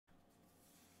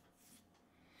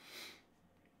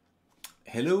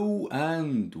Hello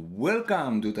and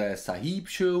welcome to the Sahiib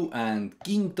show and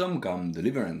Kingdom Come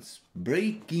Deliverance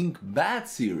Breaking Bad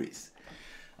series.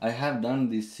 I have done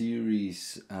this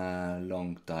series a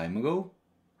long time ago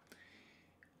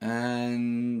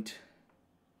and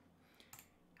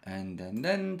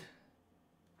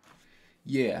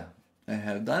yeah, I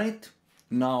have done it.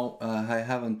 Now I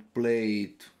haven't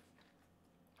played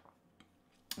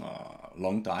a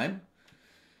long time,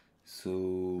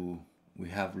 so we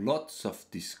have lots of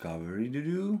discovery to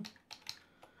do.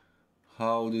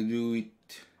 How to do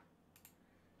it,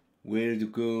 where to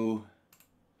go,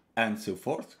 and so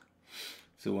forth.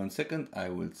 So 1 second, I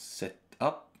will set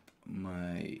up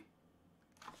my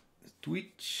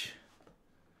Twitch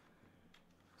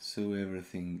so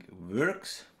everything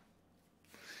works.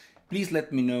 Please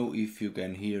let me know if you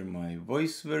can hear my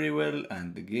voice very well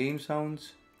and the game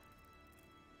sounds.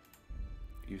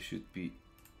 You should be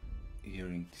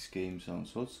hearing this game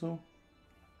sounds also.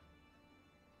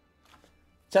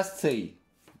 Just say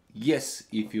yes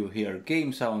if you hear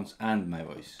game sounds and my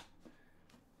voice.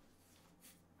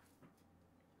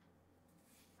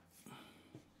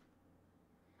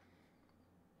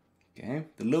 Okay,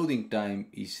 the loading time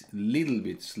is a little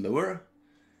bit slower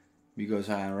because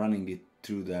I am running it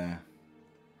through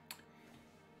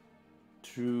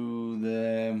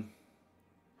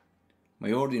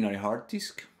my ordinary hard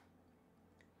disk,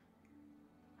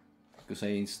 because I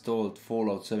installed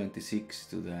Fallout 76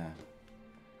 to the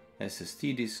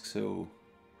SSD disk, so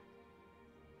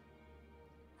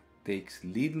takes a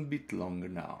little bit longer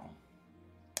now.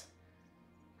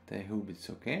 I hope it's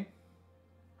okay.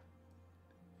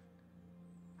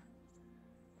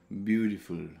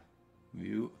 Beautiful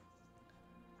view.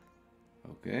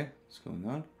 Okay, what's going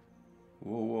on?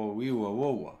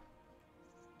 Whoa.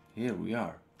 Here we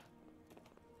are.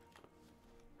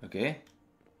 Okay,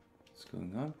 what's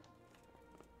going on?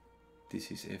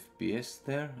 This is FPS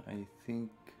there, I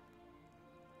think.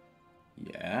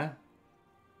 Yeah.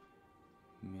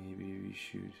 Maybe we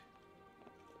should.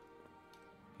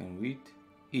 Can we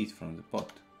eat from the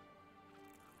pot?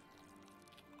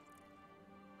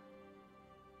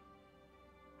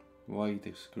 Why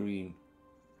the screen?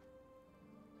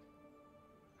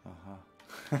 Aha.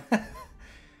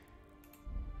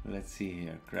 Let's see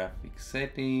here. Graphic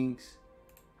settings.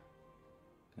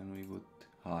 Can we put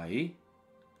high?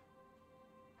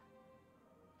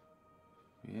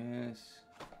 Yes.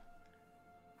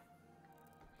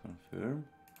 Confirm.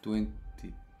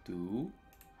 22.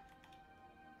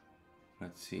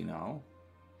 Let's see now.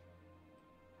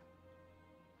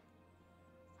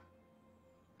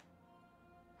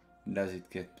 Does it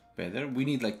get better? We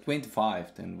need like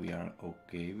 25, then we are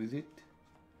okay with it.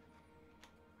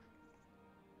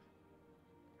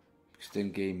 Because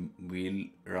then game will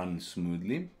run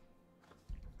smoothly.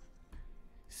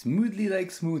 Smoothly like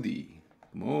smoothie.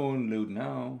 Come on, load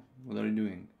now. What are you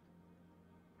doing?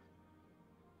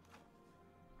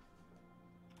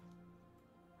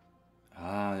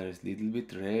 Ah, there's a little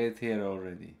bit red here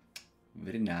already.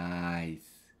 Very nice.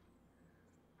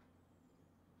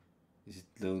 Is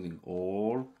it loading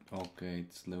all? Okay,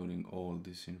 it's loading all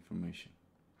this information.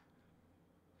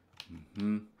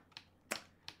 I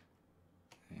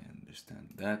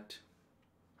understand that.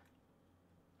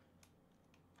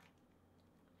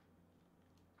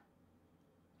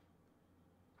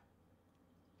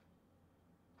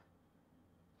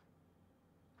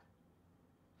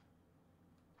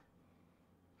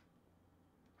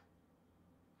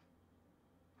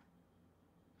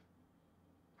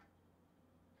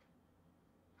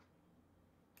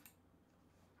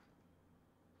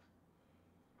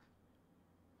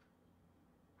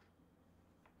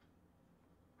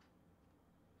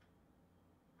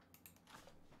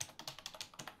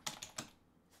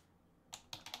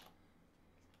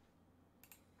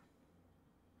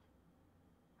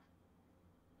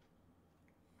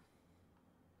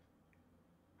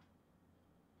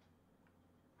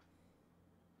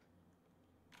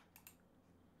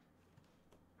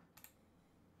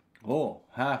 Oh,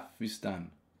 half is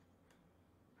done.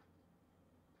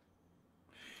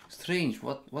 Strange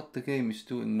what the game is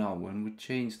doing now. When we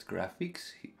changed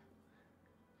graphics,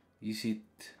 is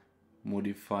it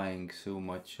modifying so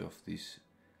much of this,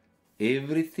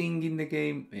 everything in the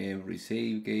game, every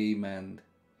save game, and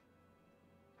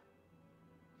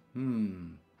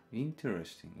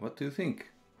interesting. What do you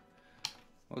think?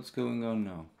 What's going on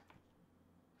now?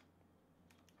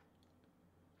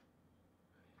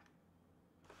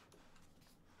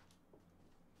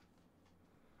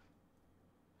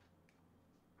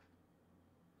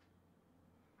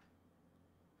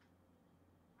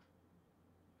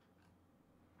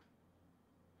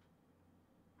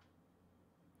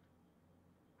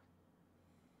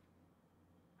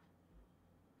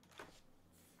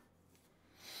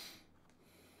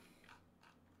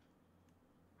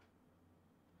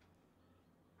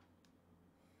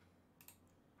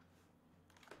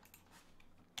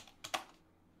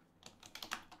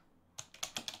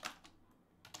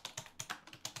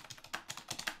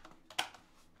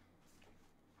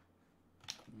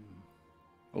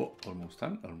 Oh, almost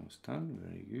done, almost done.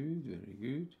 Very good, very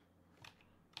good.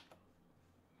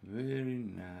 Very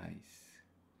nice.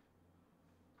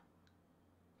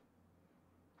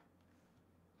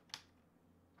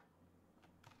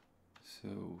 So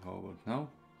how about now?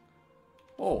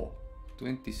 Oh,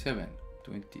 27,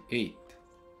 28.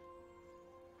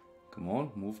 Come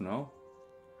on, move now.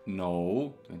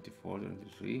 No, 24,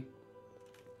 23.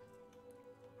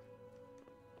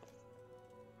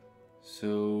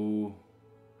 So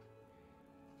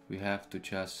we have to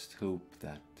just hope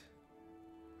that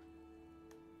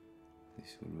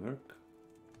this will work.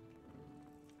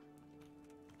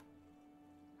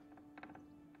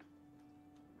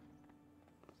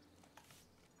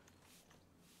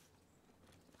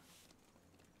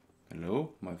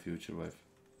 Hello, my future wife.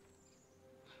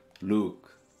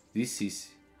 Look, this is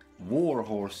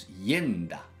Warhorse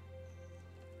Yenda.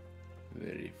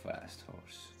 Very fast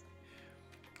horse.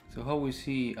 So how we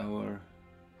see our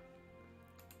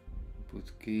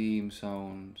put game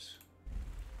sounds.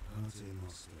 Arte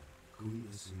master, cum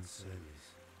essencelis,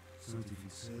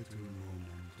 sanctificetur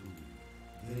nomen tuum,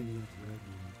 veniat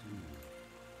regnum tuum.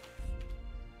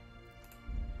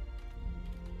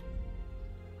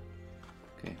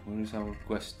 Okay, where is our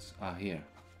quests? Ah, here.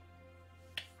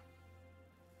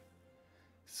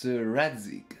 Sir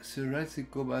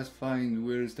Radzik must find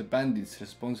where the bandits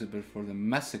responsible for the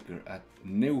massacre at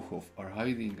Neuhof are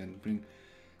hiding and bring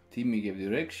Timmy gave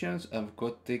directions. I've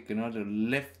got to take another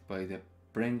left by the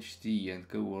French T and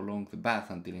go along the path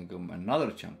until I come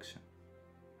another junction.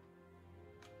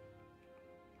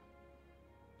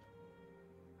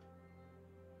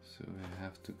 So I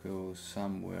have to go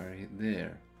somewhere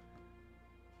there.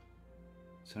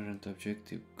 Sergeant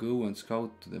objective, go and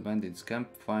scout to the bandits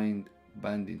camp, find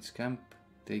bandits camp,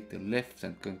 take the left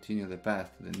and continue the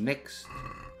path to the next.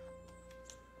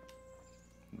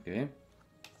 Okay.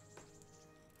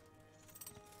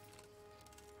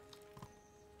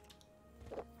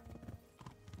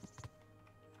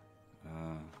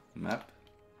 Map.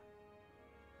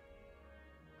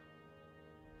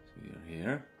 So we are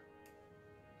here.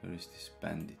 Where is this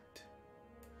bandit?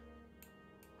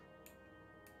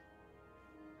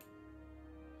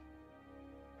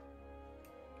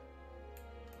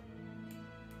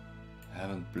 I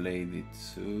haven't played it,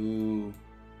 so...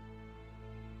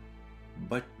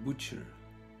 But Butcher.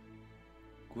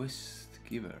 Quest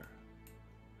giver.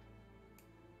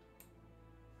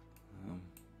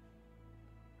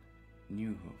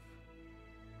 Neuhof.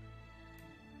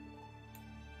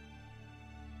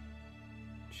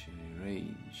 Cherry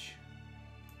Range.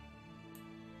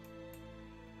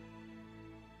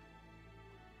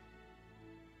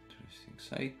 Interesting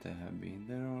site. I have been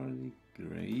there already.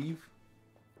 Grave.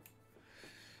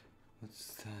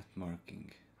 What's that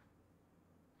marking?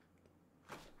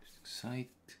 Interesting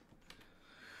site.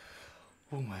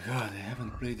 Oh my god, I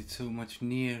haven't played it so much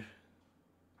near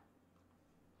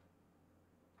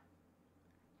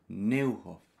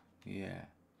Neuhof. Yeah.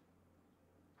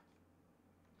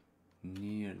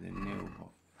 Near the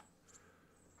Neuhof.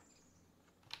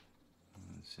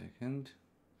 1 second.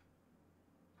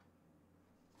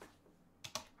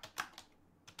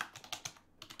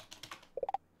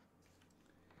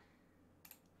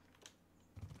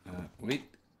 Wait,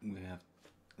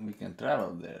 we can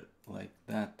travel there like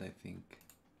that, I think.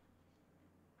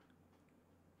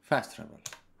 Fast travel.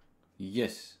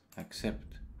 Yes,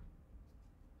 accept.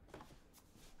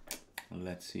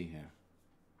 Let's see here.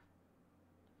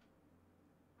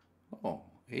 Oh,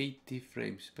 80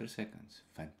 frames per second.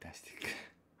 Fantastic.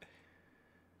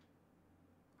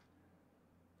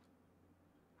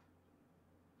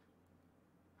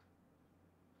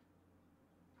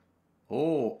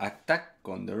 Oh, attack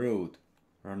on the road.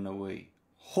 Run away.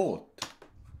 Hot.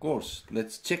 Of course,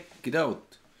 let's check it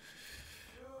out.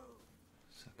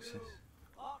 Success.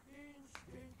 Fucking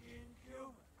stinking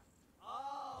human.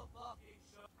 Oh, fucking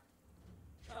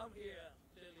so. Come here,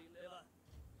 lily liver.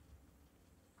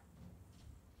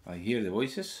 I hear the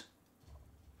voices,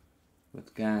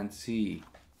 but can't see.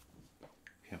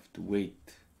 We have to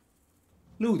wait.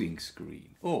 Loading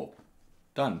screen. Oh,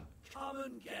 done. Come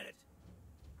and get it.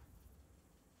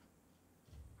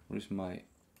 Where's my...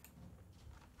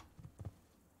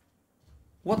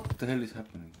 What the hell is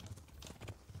happening?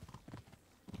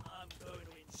 I'm going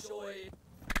to enjoy it.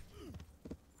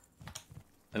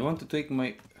 I want to take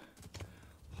my...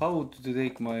 How to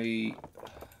take my...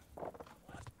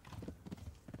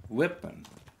 weapon?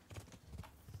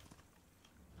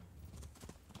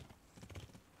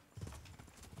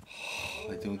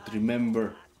 I don't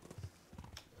remember.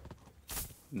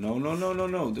 No, no, no, no,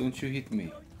 no, don't you hit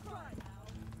me.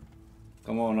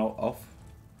 Come on, off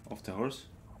the horse.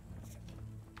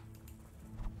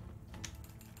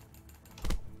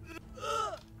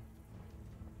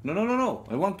 No, no, no, no.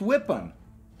 I want weapon.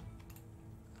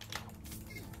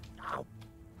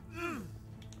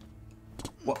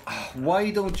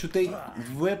 Why don't you take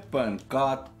weapon?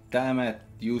 God damn it,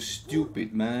 you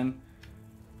stupid man.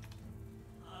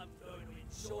 I'm going to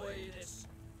enjoy this.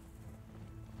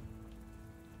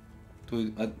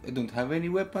 I don't have any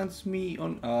weapons, me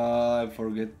on. I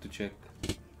forget to check.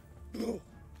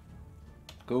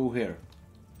 Go here.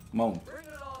 Mount. Bring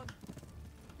it on.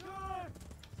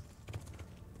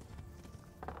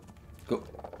 Go.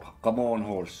 Come on,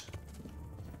 horse.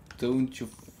 Don't you.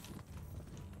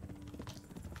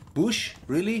 Bush?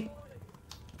 Really?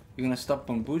 You're gonna stop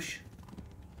on bush?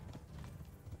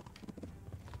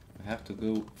 I have to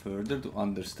go further to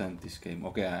understand this game.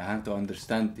 Okay, I have to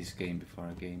understand this game before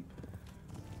I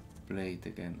play it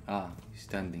again. Ah, he's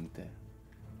standing there.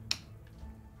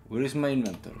 Where is my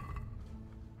inventory?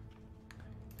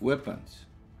 Weapons.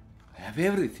 I have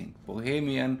everything.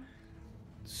 Bohemian.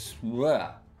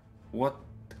 Swear. What?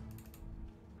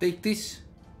 Take this.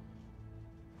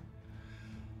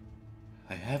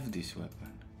 I have this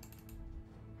weapon.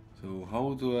 So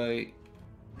how do I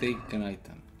take an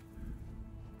item?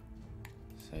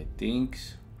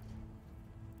 Settings.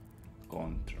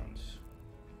 Controls.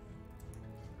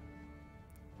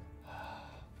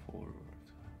 Forward.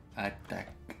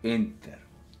 Attack. Enter.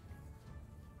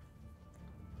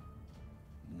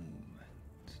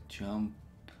 Movement. Jump.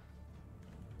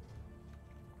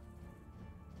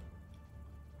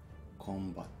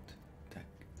 Combat. Attack.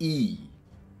 E.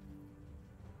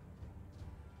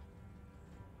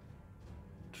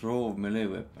 Draw melee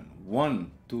weapon.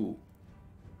 1, 2.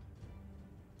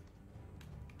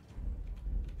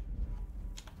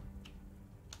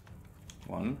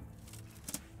 One.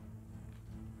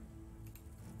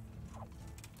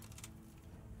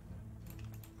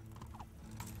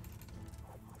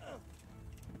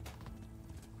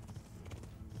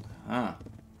 Ah.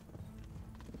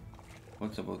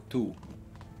 What's about 2?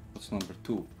 What's number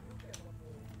 2?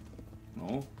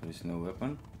 No, there is no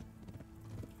weapon.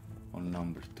 On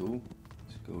number 2.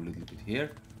 Let's go a little bit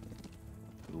here.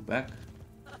 Go back.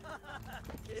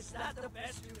 Is that the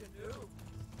best you can do?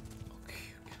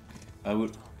 Okay.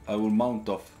 I will mount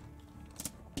off.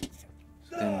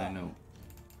 So then I know.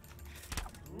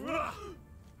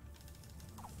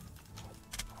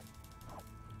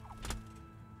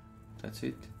 That's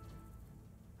it.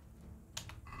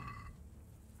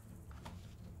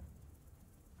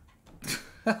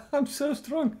 I'm so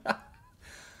strong.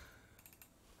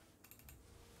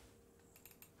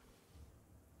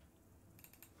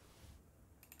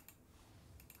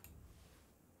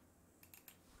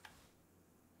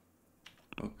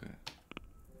 Okay.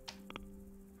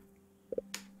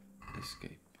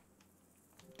 Escape.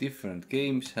 Different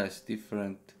games has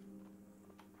different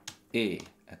A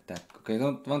attack. Okay, I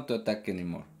don't want to attack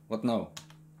anymore. What now?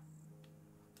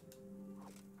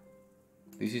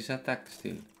 This is attack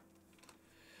still.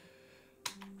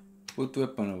 Put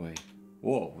weapon away.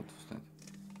 Whoa, what was that?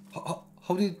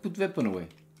 How did it put weapon away?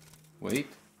 Wait.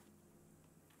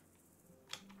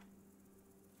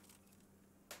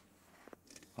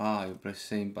 Ah, you press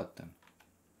same button.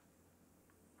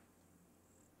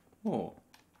 Oh,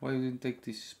 why you didn't take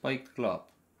this spiked club?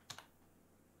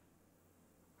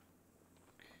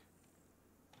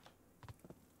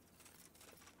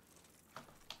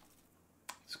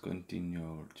 Let's continue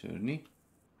our journey.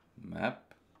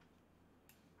 Map.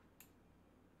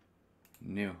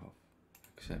 Neuhof.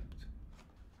 Accept.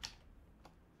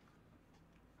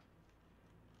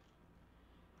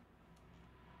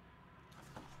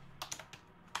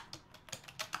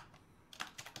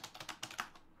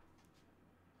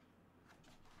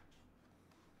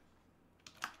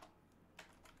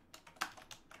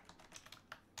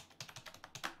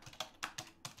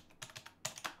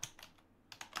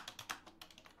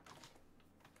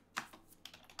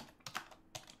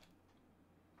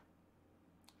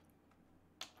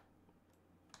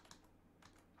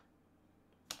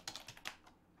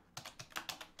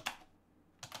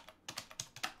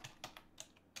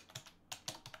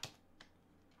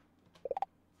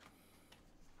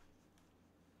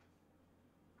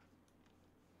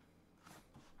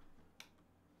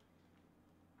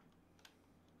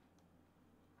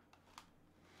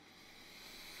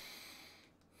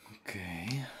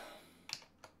 Okay.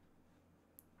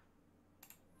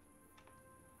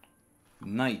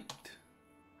 Night.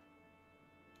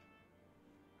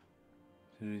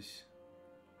 There is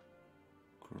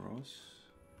cross.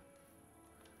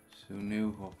 So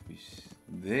Neuhof is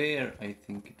there. I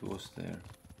think it was there.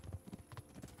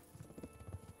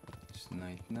 It's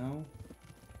night now.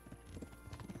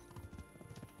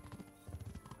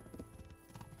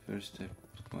 First step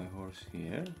my horse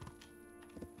here.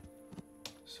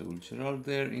 Soldier out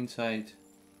there inside.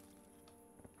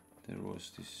 There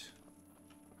was this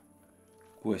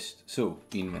quest. So,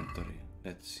 inventory.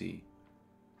 Let's see.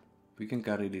 We can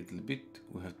carry a little bit.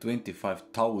 We have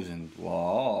 25,000.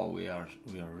 Wow, we are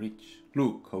rich.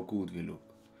 Look how good we look.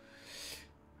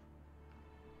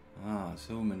 Ah,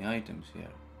 so many items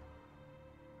here.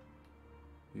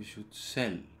 We should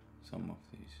sell some of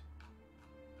these.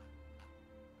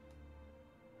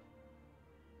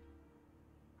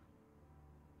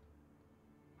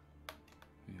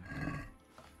 Yeah.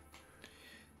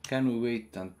 Can we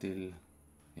wait until...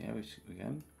 Yeah, we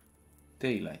can.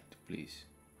 Daylight, please.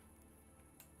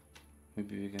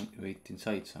 Maybe we can wait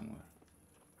inside somewhere.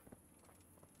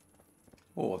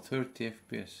 Oh, 30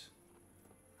 FPS.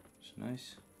 It's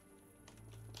nice.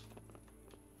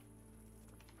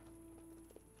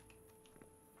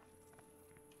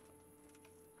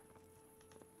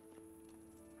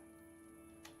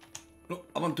 No,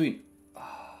 I want to in.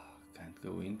 Ah, can't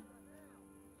go in.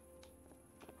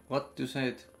 What you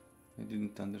said? I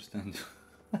didn't understand.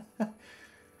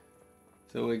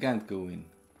 So I can't go in.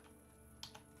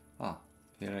 Ah,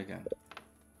 here I can.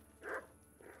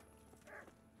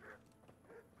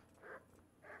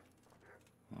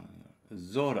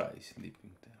 Zora is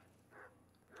sleeping there.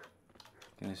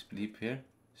 Can I sleep here?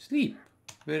 Sleep!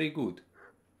 Very good.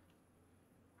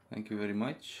 Thank you very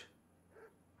much.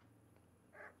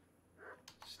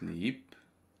 Sleep.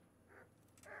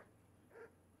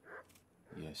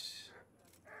 Yes.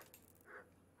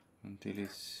 Until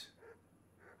it's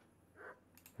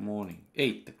morning.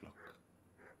 8 o'clock.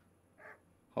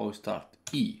 How start?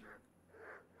 E.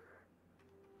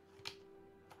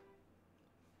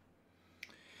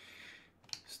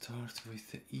 Start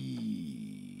with the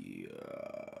E.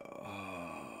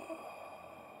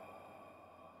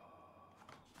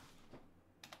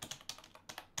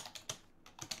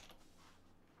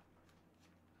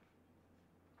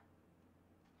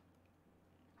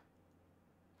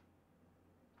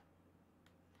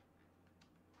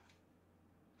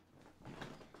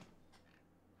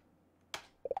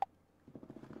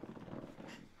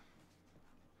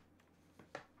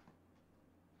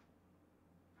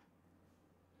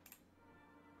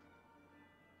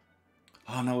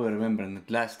 Ah, now I remember, in the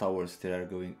last hours they are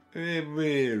going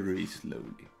very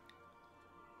slowly.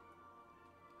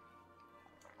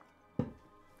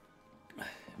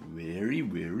 Very,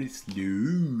 very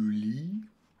slowly.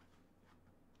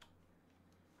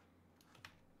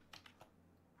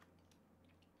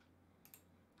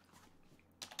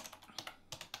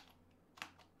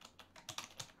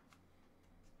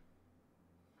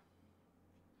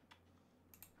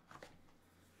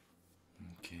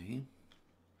 Okay.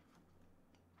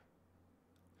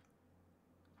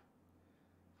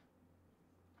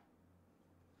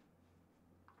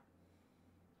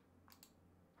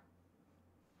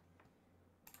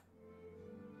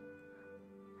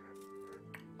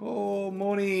 Oh,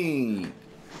 morning.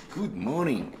 Good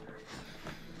morning.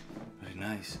 Very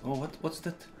nice. Oh, what's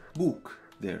that book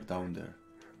there, down there?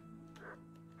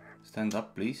 Stand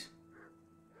up, please.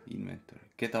 Inventory.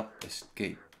 Get up,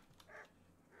 escape.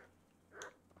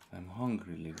 I'm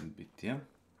hungry a little bit, yeah?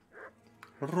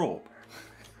 Robe.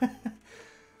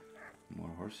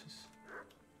 More horses.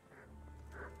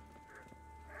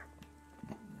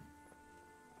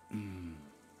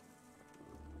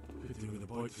 Could do with a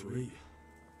bite to eat.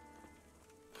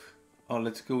 Oh,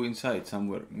 let's go inside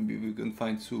somewhere. Maybe we can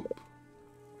find soup.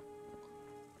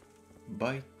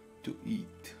 Bite to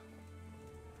eat.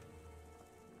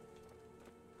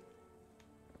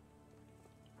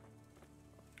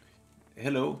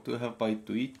 Hello, do you have bite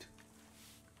to eat?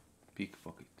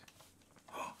 Pickpocket.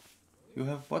 You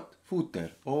have what? Food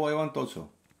there. Oh, I want also.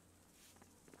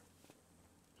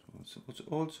 So it's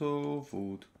also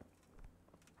food.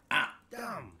 Ah!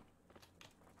 Damn!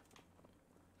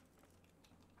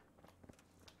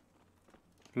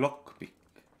 Lockpick.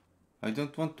 I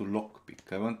don't want to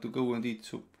lockpick. I want to go and eat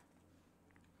soup.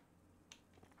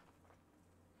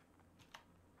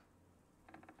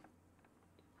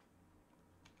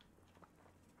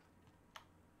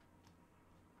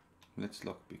 Let's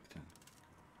lockpick then.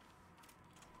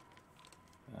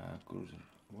 Cruiser.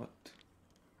 What?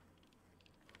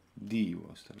 D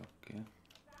was the lock, yeah?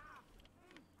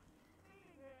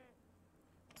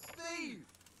 Thief!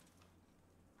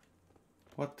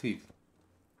 What thief?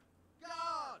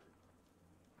 God!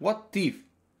 What thief?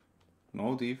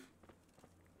 No thief.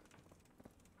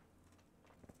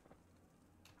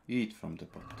 Eat from the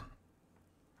pot.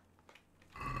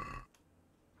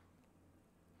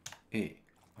 A.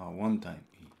 One time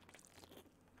E.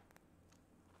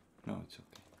 No, it's okay.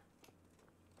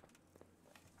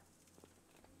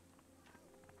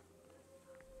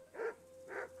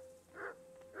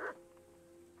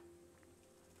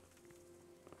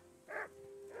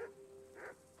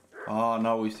 Ah,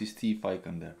 now is this thief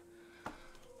icon there.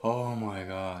 Oh my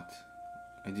god.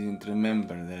 I didn't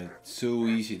remember that it's so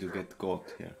easy to get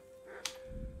caught here.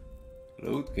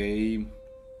 Load game.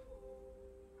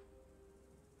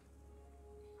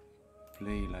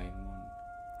 Play line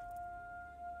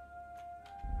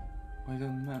 1. I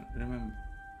don't remember.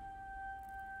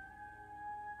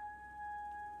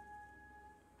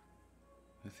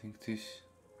 I think this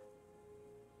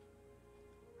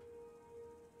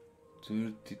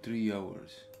 33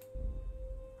 hours.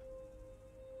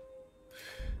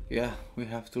 Yeah, we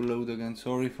have to load again.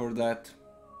 Sorry for that.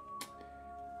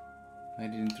 I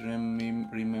didn't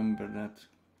remember that.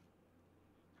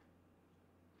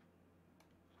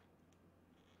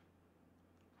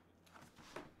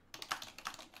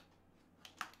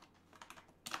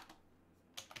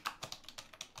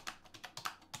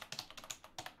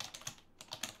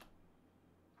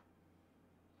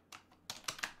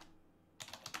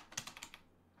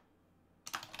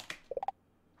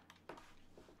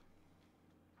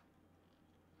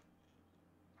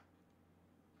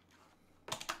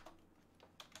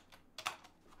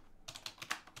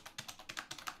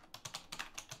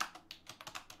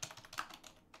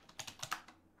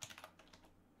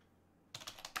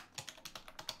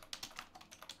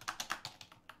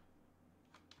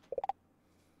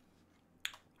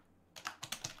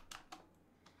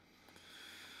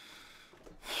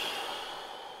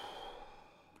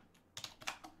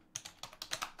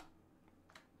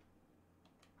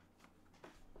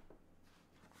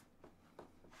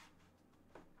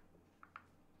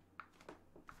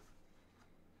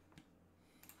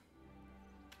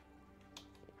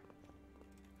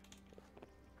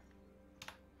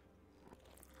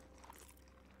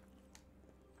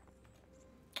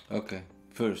 Okay,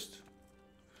 first,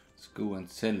 let's go and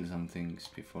sell some things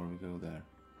before we go there.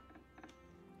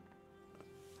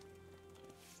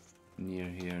 Near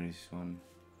here is one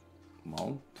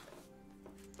mount.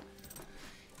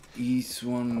 Is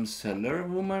one seller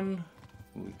woman.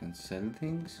 We can sell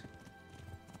things.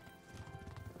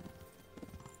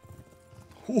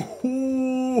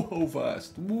 Oh, how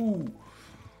fast! Woo!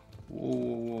 Whoa,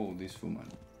 whoa, whoa! This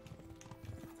woman.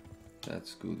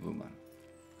 That's good woman.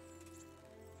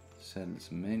 Sells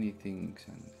many things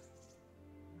and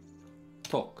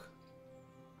talk.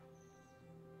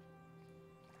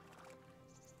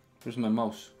 Where's my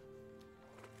mouse?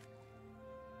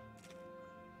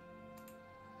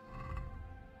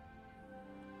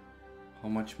 How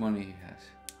much money he has?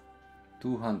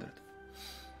 200.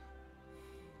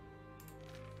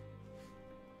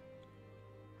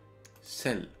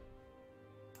 Sell.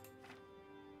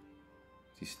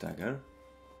 This dagger.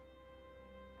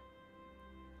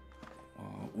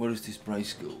 Where does this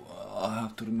price go? I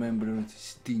have to remember the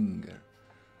stinger.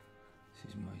 This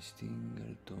is my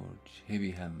stinger torch.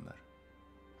 Heavy hammer.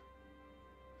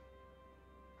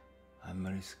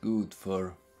 Hammer is good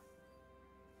for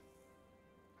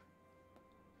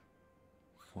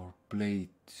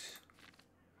plates.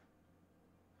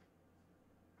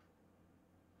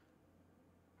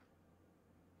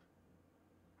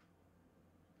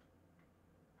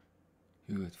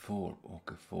 You get 4.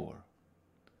 Okay, 4.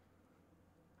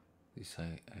 This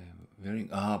I am wearing.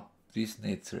 Ah, this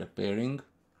needs repairing.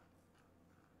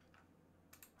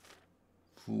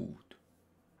 Food.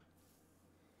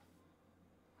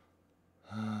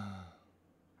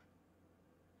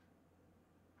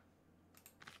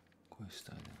 Quest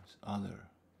items. Other.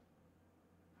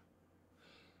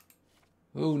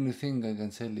 Only thing I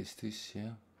can sell is this,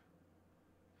 yeah.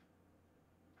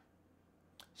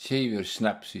 Savior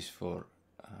snaps is for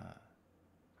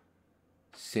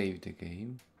save the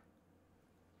game.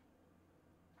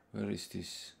 Where is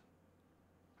this?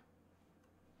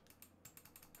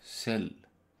 Sell.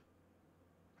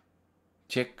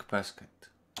 Check basket.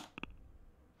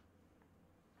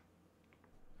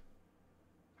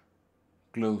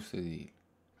 Close the deal.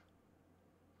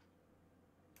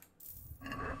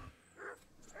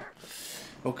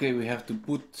 Okay, we have to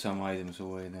put some items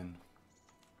away then.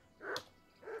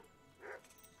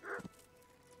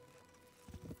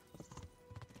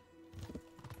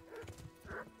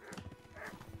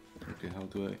 Okay, how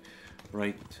do I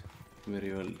write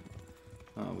very well?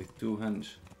 With 2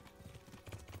 hands.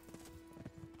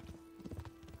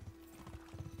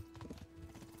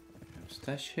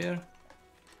 Stash here.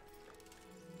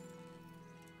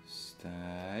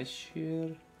 Stash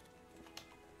here.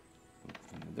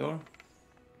 Open the door.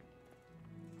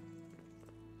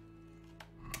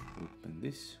 Open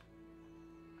this.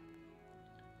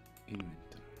 Inventory.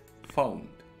 Found.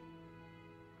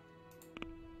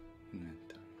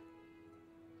 Inventory.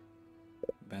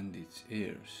 Bandits'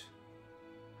 ears.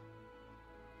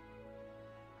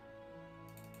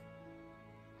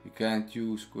 We can't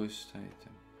use quest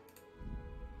item.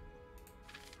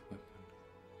 Weapon.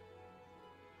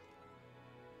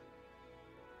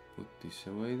 Put this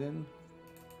away then.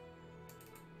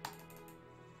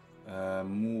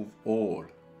 Move all.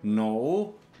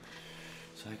 No.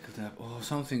 So I could have. Oh,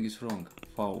 something is wrong.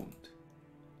 Found.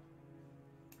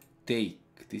 Take.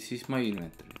 This is my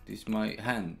inventory. This is my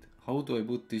hand. How do I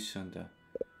put this on the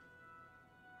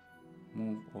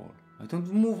move all? I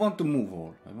don't want to move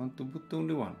all. I want to put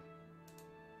only one.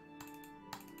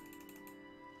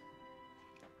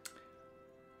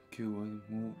 Q,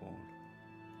 I move all.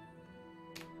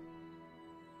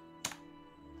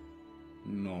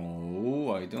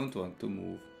 No, I don't want to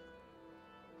move.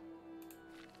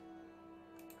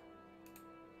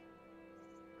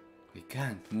 We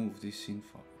can't move this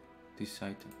info. This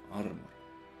item. Armor.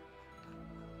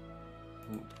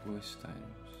 Put quest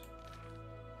items.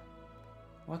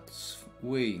 What's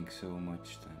weighing so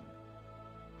much then?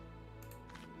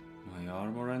 My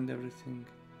armor and everything?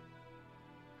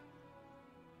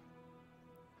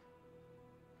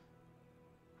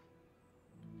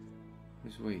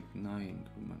 This weight 9,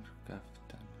 Kumar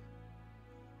Kaftan.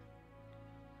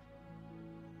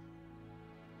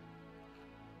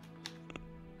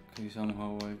 Okay,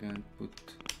 somehow I can't put.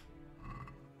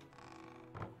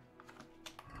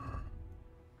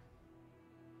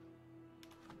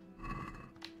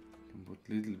 Can put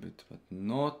little bit, but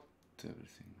not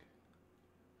everything.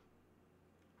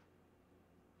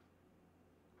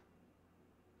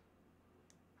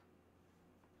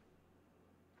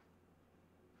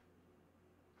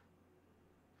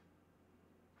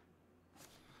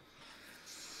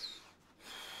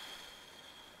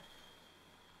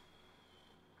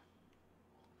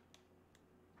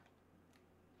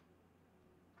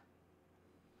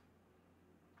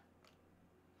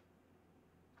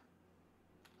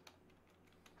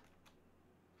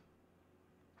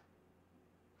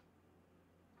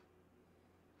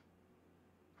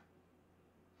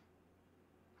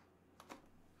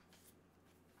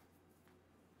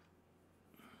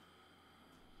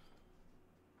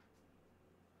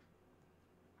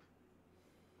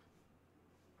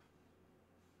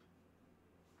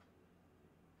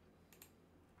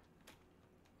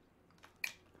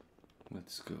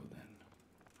 Let's go then.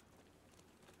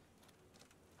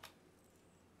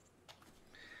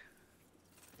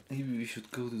 Maybe we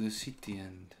should go to the city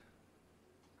and...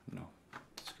 No,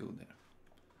 let's go there.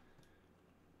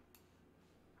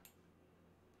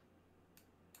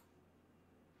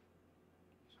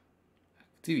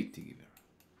 Activity giver.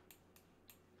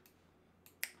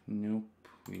 Nope,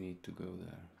 we need to go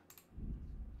there.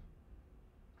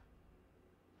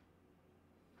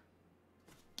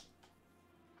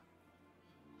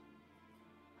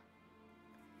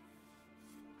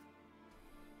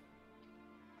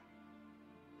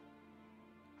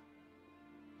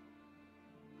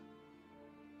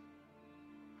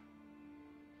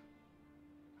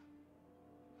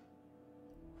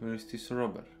 Where is this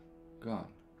robber? Gone.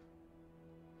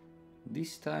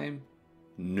 This time,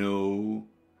 no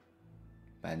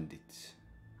bandits.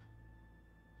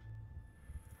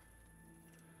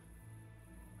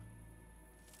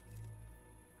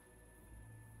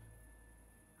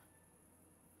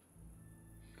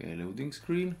 Okay, loading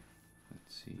screen.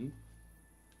 Let's see.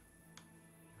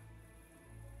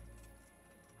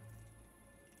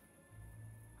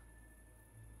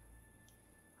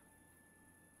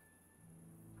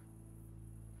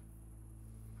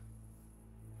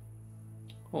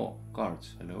 Oh,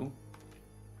 cards, hello.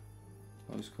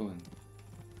 How's it going?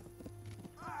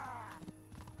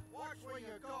 Watch where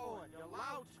you're going, you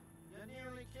lout! You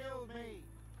nearly killed me!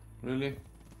 Really?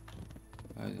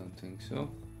 I don't think so.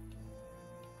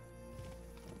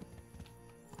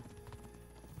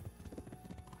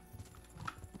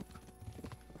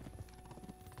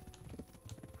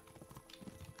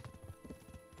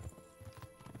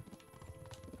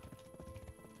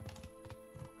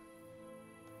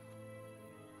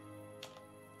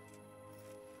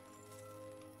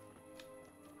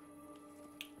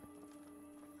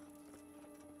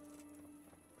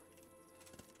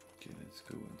 Okay, let's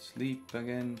go and sleep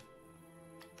again.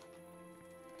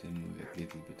 Then we get a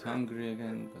little bit hungry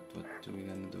again, but what are we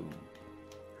gonna do?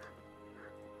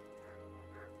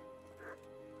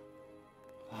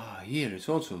 Ah, here is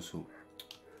also soup.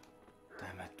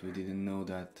 Damn it, we didn't know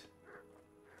that.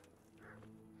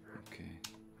 Okay.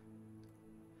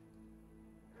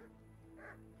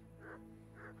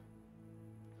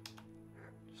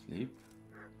 Sleep.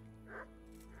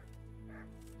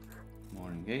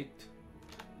 Morning 8.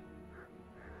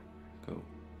 Go.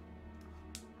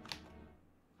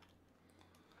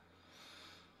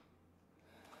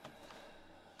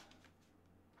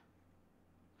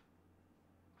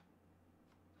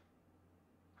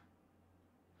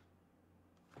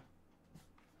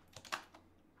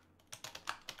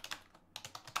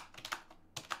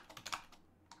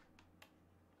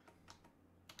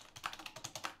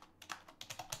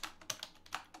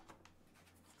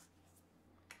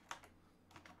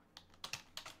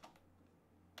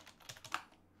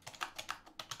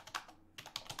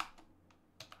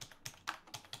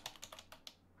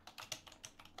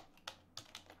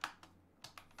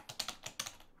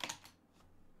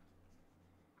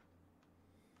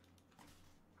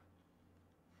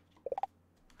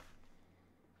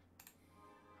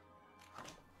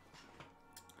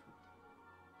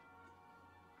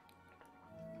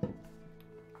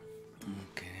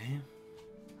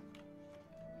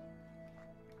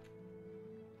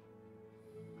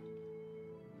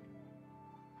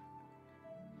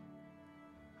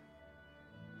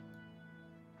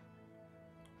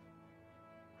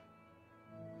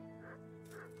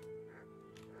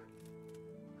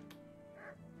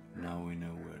 Now we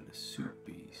know where the soup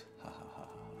is. Ha ha ha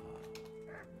ha.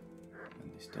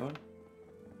 And this door.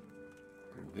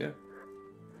 Go here.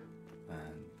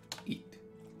 And eat.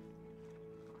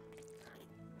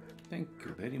 Thank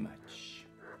you very much.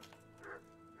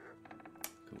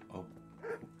 Go. Oh.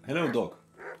 Hello, dog.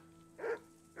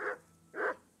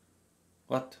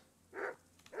 What?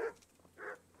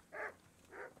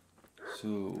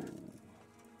 So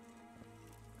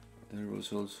there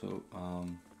was also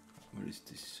where is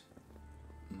this?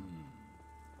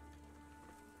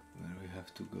 Where we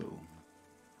have to go?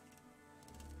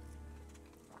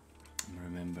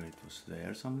 Remember, it was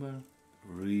there somewhere.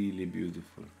 Really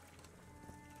beautiful.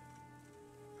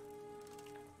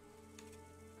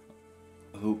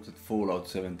 I hope that Fallout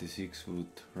 76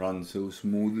 would run so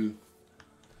smoothly.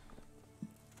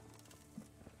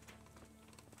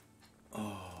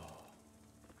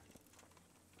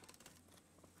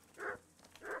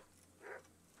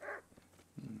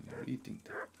 Eating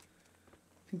that.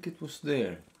 I think it was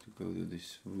there to go to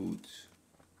these woods,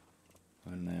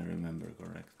 when I remember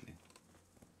correctly.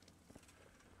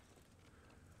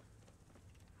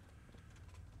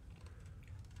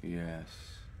 Yes,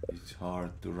 it's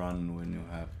hard to run when you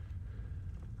have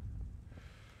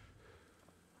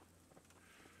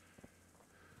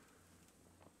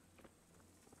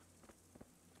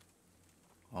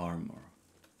armor.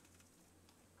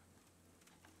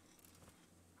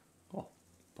 Oh,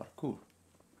 parkour.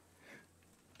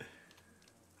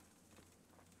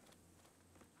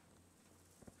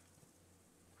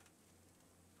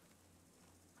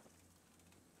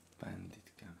 Bandit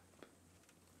camp.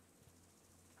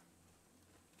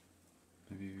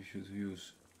 Maybe we should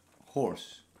use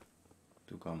horse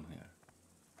to come here.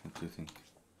 What do you think?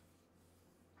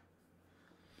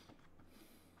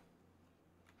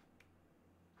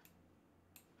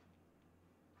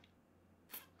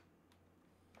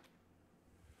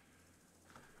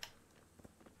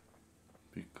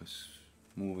 Because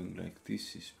moving like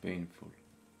this is painful.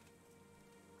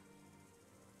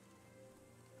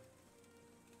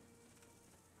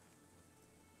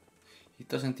 It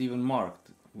doesn't even mark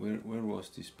where was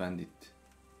this bandit.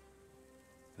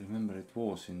 I remember it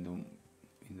was in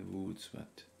the woods,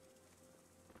 but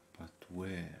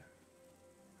where?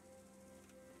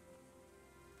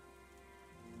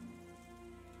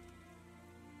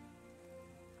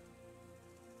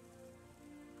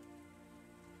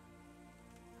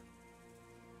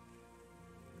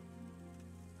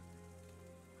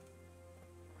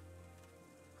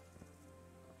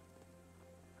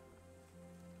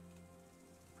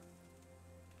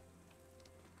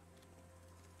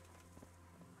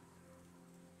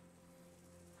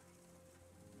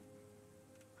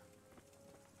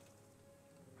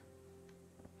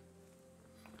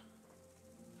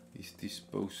 Is this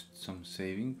post some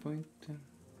saving point then?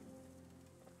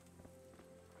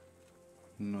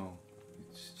 No,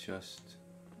 it's just...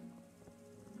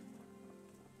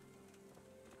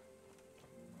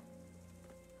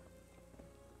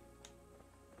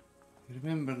 I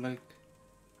remember like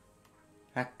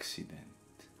accident.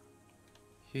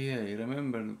 Yeah, I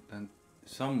remember that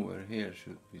somewhere here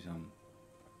should be some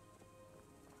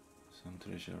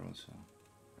treasure also.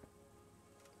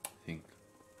 I think.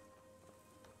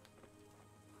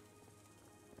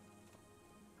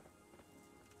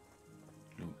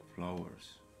 Look,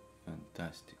 flowers.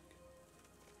 Fantastic.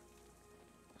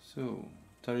 So,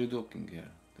 what are you doing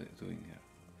here?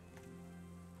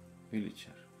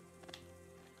 Villager.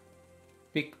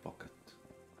 Pickpocket.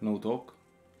 No dog.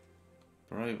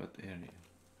 Private area.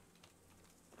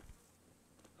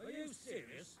 Are you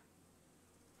serious?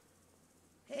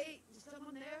 Hey, is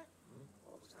someone there?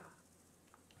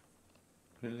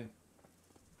 Really?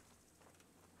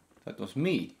 That was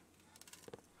me.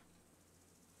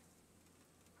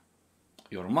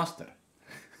 Your master.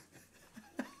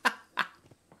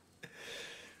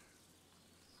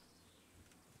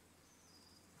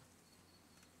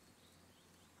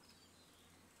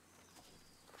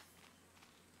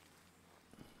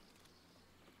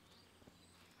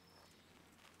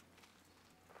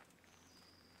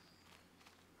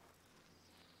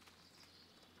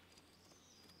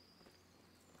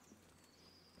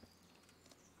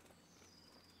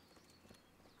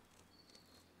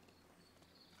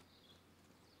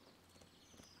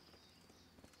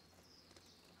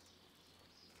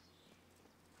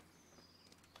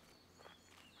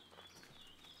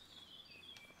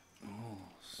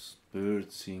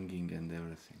 Birds singing and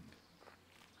everything.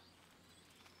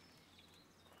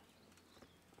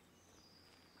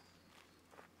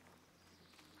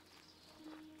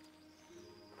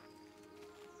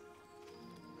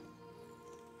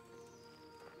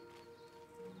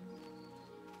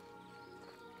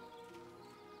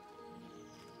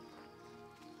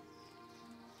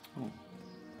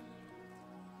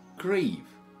 grave.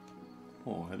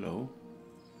 Oh, hello.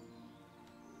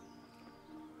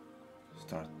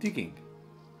 Start digging.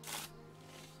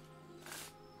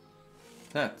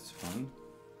 That's fun.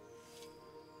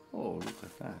 Oh, look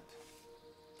at that.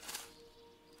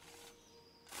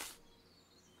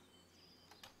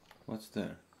 What's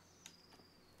there?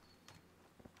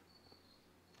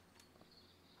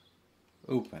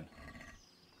 Open.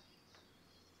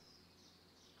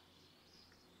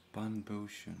 Bun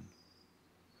potion.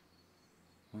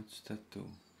 What's that do?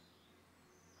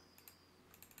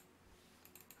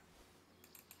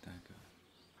 Dagger.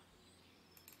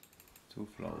 2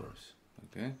 flowers.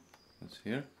 Okay, what's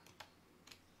here?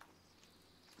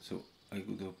 So I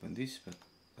could open this, but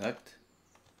that.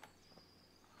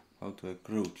 How do I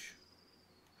crouch?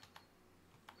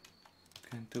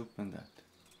 Can't open that.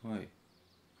 Why?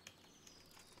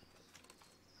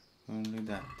 Only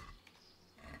that.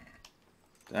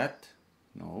 That?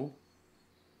 No.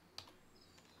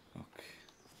 Okay.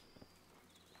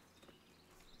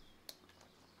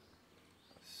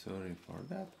 Sorry for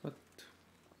that, but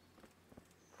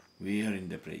we are in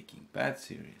the Breaking Bad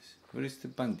series. Where is the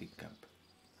bandit camp?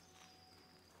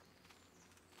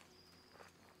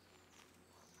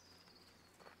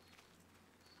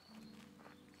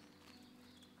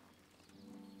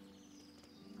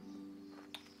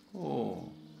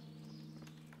 Oh.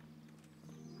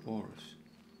 Boars.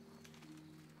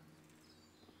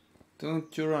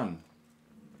 Don't you run.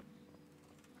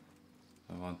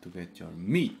 I want to get your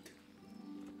meat.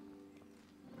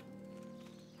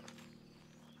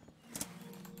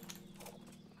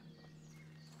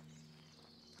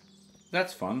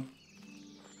 That's fun.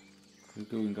 We're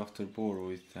going after boar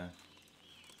with a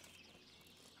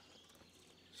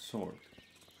sword.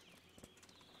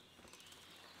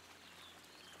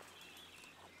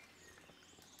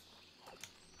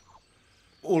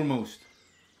 Almost.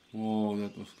 Whoa,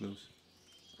 that was close.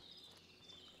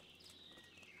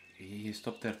 Hey,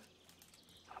 stop there.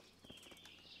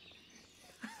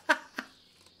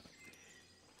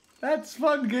 That's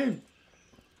fun game.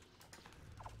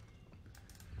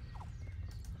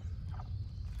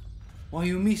 Why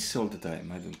you miss all the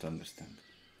time? I don't understand.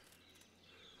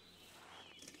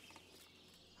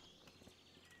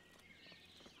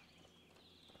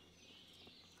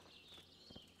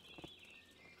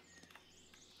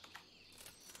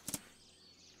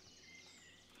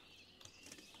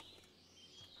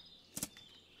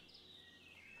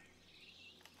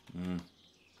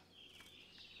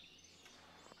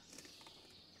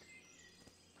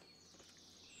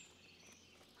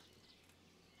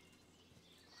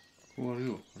 Who are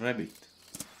you? Rabbit.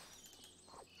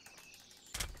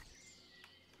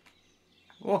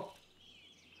 Oh!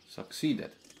 Succeeded.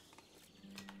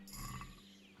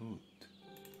 Good.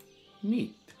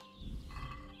 Meat.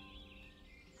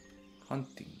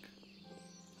 Hunting.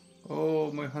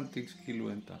 Oh, my hunting skill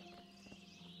went up.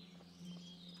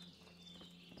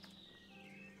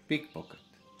 Pickpocket.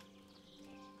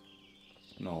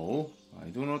 No, I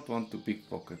do not want to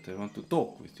pickpocket. I want to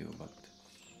talk with you, but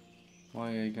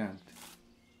why I can't?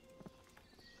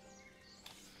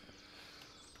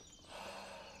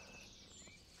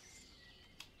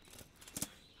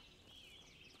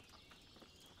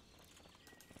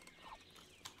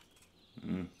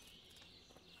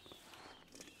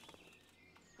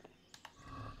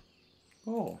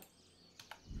 Oh,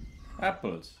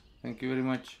 apples. Thank you very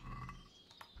much.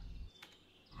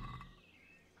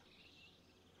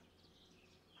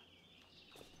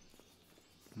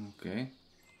 Okay.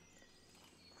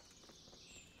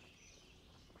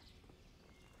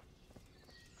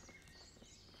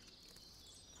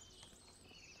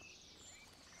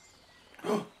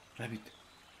 Oh, rabbit.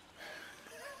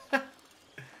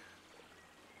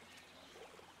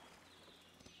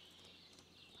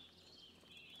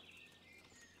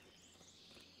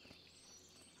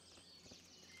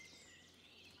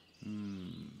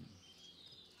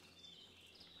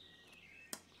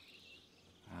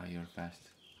 Ah, you're fast.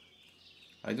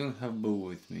 I don't have bow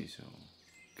with me, so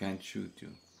can't shoot you.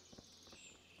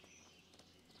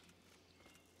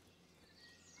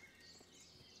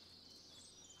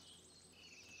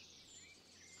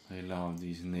 I love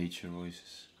these nature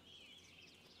voices.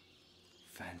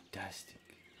 Fantastic.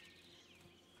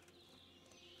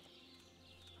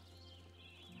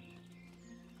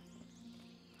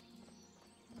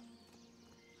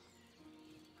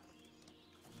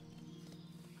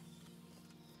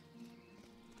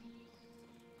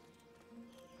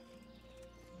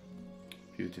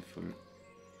 Beautiful.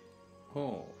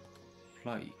 Oh,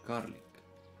 fly, garlic.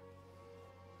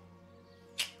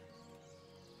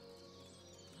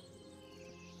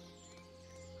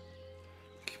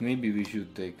 Maybe we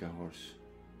should take a horse.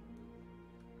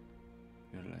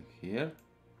 We're like here.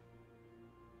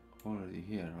 Already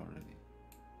here already.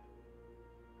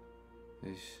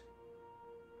 There's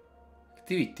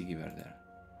activity giver there.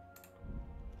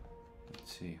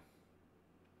 Let's see.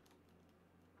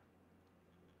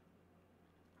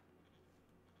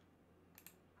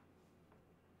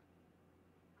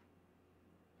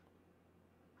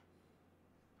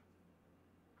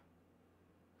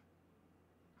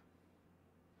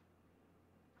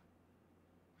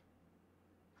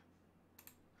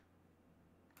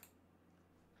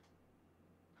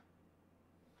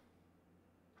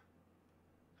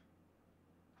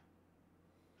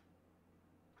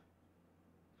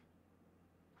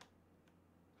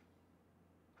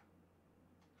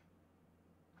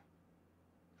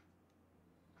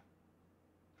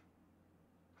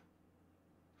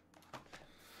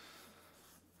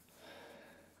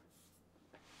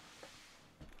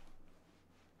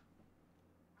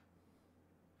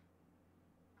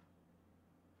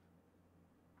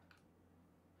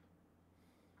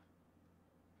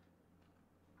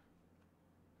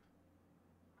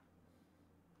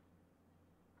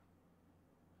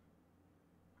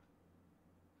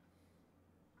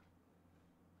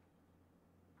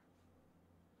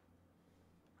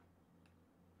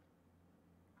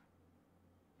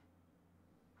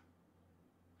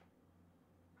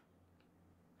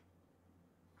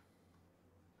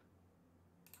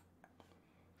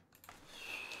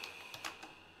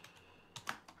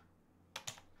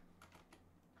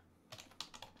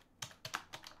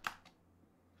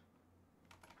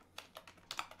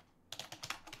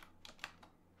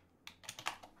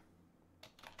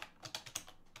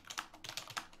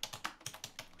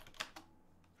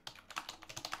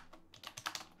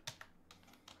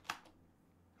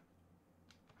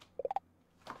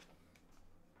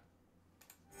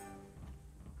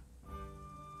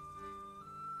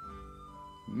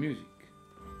 Music.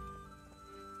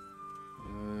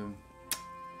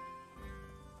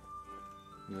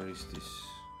 Where is this?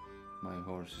 My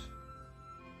horse.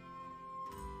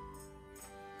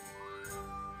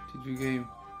 Did we game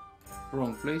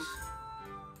wrong place?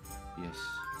 Yes.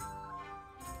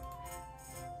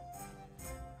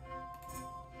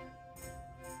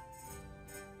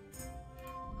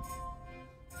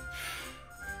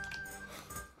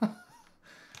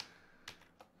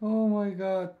 Oh my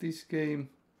god, this game.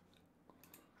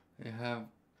 I have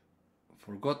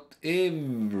forgot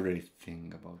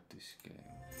everything about this game.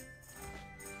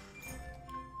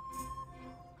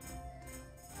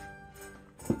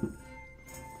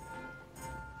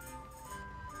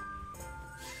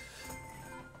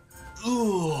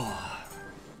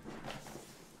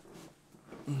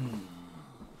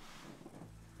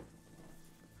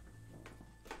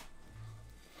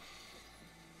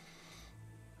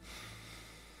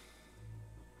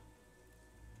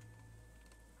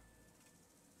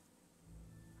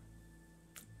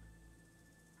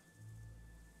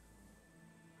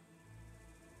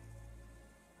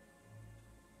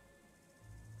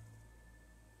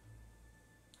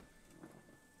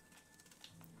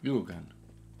 Jürgen,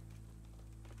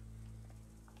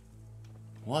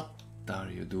 what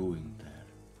are you doing there?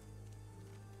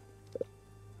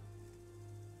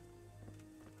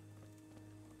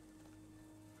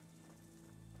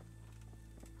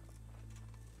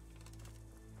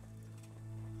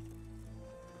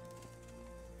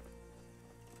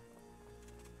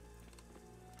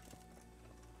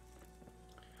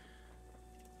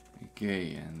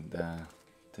 Okay, and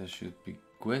there should be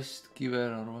quest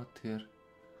giver or what here?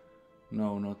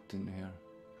 No, not in here.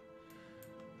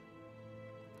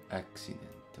 Accident.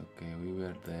 Okay, we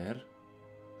were there.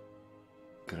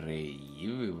 Grave,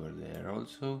 we were there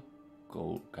also.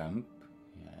 Go camp.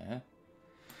 Yeah.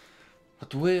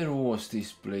 But where was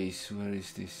this place? Where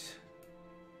is this?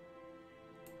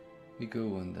 We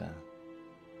go on the...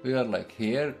 We are like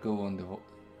here, go on the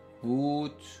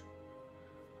woods.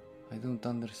 I don't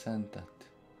understand that.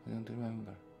 I don't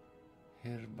remember.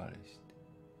 Herbalist.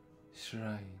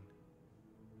 Shrine.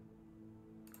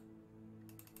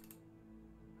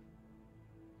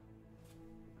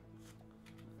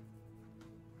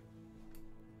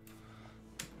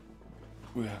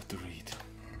 We have to read.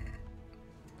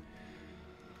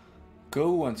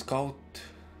 Go and scout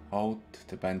out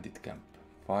the bandit camp.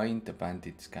 Find the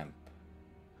bandits camp.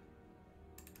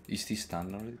 Is this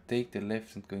done already? Take the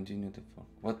left and continue the far.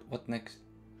 What next?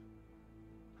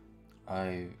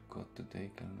 I got to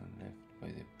take on the left by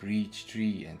the breach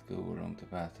tree and go around the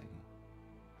path again.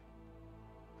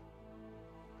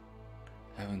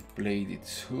 Haven't played it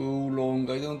so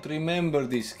long, I don't remember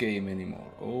this game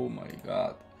anymore. Oh my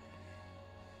god.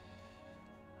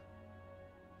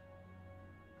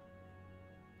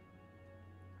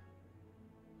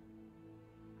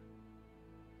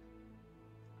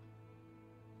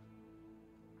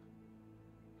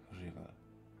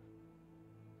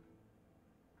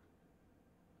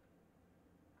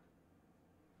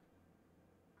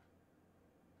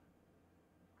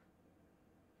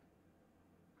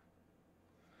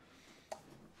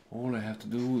 All I have to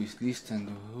do is listen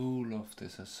to the whole of the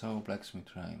Sahiib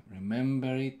blacksmith rhyme,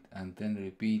 remember it, and then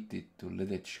repeat it to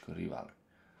Ledechko rival.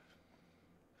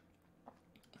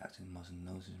 As it mustn't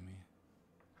notice me.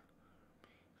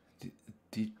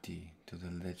 Ditty to the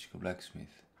Ledechko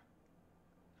blacksmith.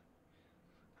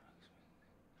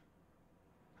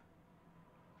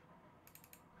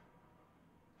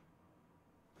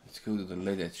 Let's go to the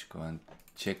Ledechko and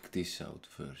check this out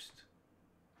first.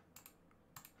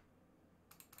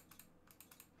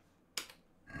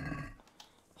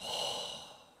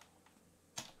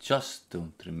 Just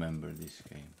don't remember this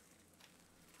game.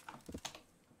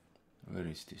 Where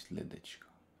is this Ledechko?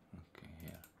 Okay,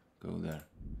 here. Go there.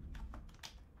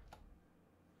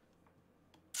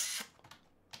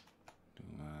 Do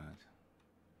that.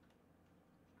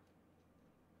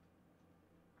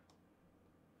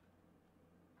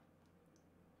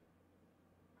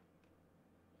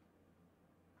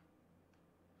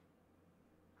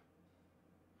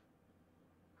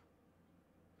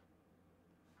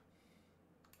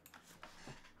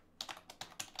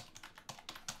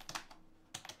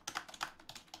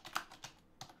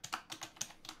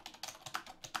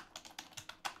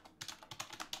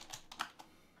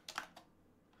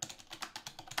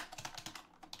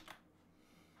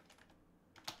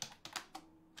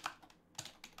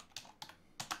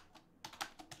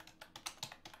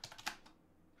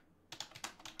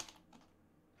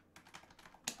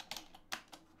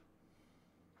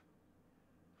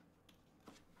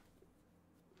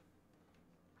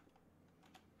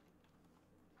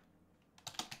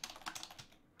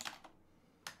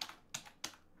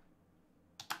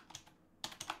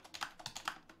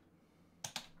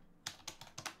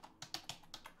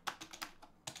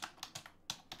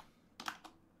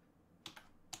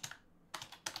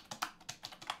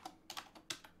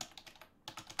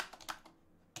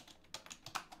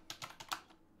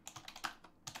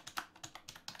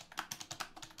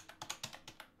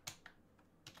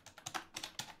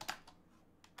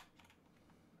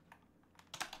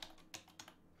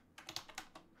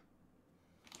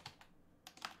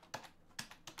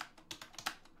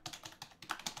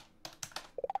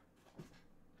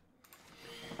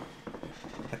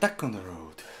 Attack on the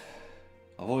road.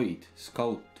 Avoid.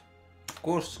 Scout. Of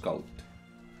course, scout.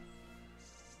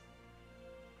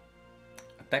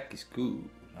 Attack is cool.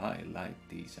 I like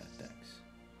these attacks.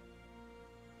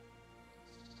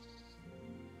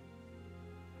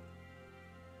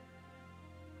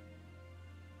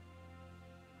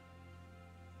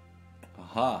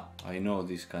 Aha, I know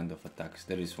this kind of attacks.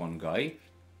 There is one guy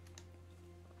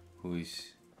who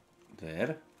is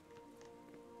there.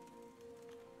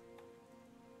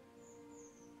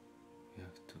 You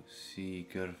have to see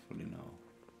carefully now.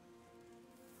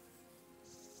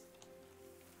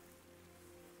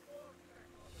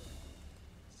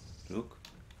 Look.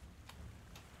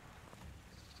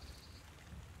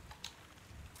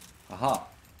 Aha.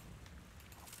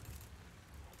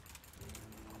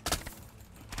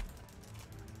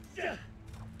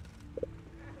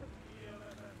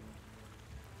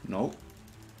 No.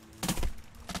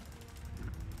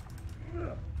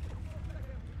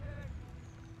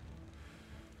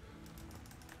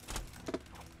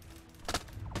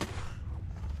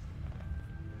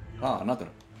 Ah, another.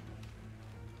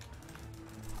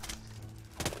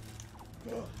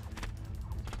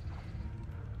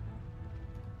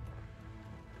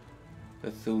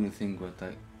 That's the only thing what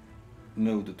I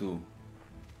know to do.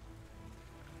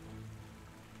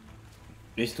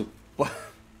 Is to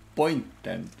point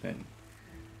and then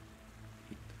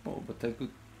hit. Oh, but I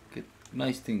could get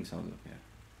nice things out of here.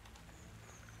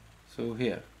 So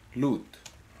here, loot.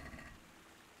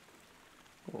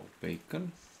 Oh,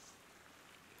 bacon.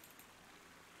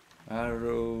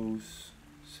 Arrows,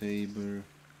 saber.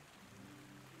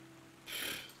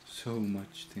 So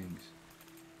much things.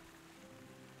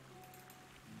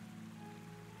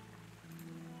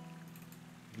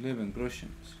 11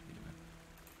 groshens.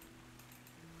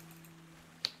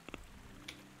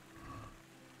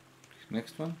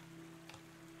 Next one.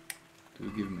 Do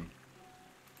you give me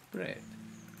bread?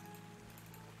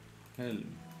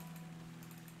 Helm.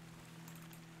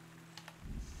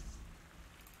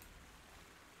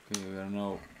 Okay, we are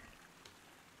now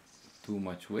too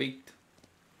much weight.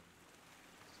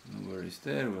 Nowhere is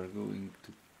there. We're going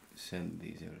to sell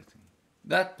these everything.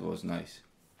 That was nice.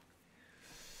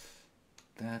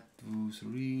 That was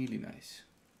really nice.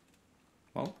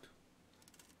 Mount?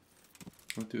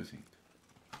 What do you think?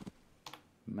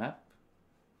 Map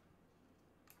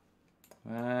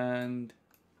and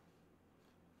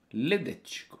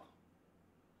Ledechko.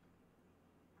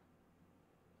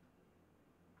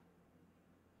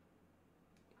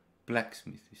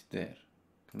 Blacksmith is there.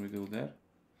 Can we go there?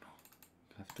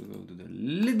 Have to go to the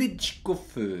Lidichko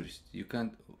first. You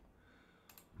can't.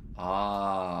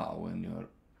 Ah, when you're.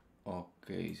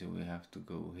 Okay, so we have to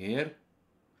go here.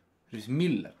 There's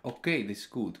Miller. Okay, this is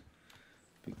good.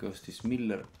 Because this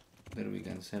Miller, there we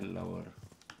can sell our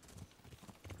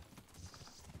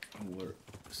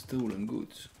stolen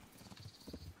goods.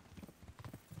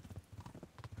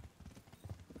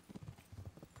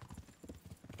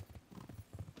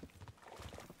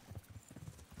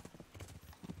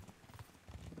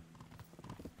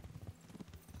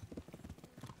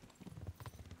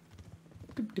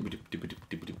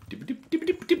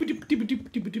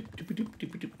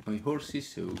 My horse is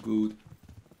so good.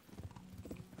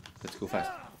 Let's go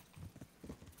fast.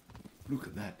 Look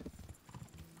at that.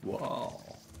 Wow,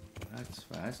 that's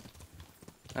fast.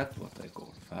 That's what I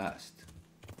call fast.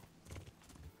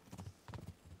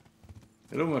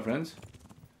 Hello, my friends.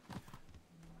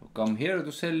 I've come here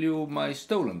to sell you my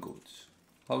stolen goods.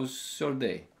 How's your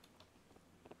day?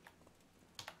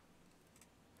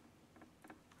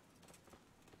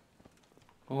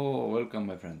 Oh, welcome,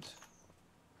 my friends.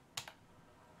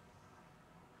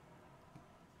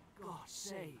 God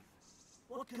save.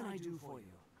 What can I do for you?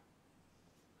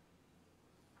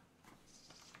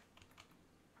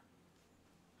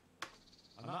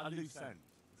 I'm at a loose end.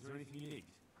 Is there anything you need?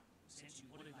 Since you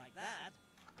put it like that,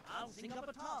 I'll think up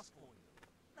a task for you.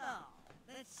 Now,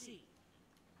 let's see.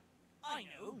 I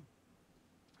know.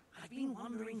 I've been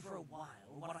wondering for a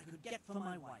while what I could get for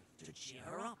my wife to cheer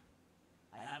her up.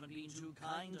 I haven't been too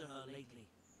kind to her lately,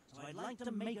 so I'd like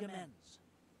to make amends.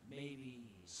 Maybe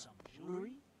some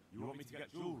jewelry? You want me to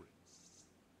get jewelry?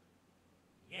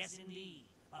 Yes, indeed,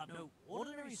 but no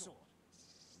ordinary sort.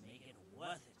 Make it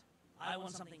worth it. I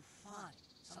want something fine,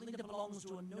 something that belongs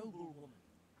to a noble woman.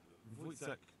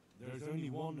 Wojciech, there's only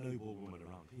one noble woman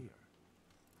around here.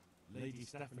 Lady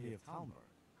Stephanie of Talmberg.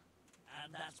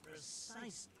 And that's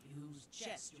precisely whose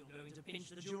chest you're going to pinch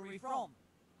the jewelry from.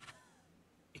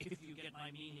 If you get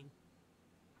my meaning.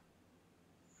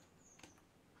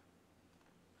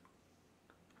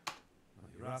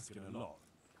 Well, you're asking a lot,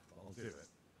 but I'll do it.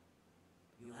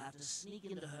 You'll have to sneak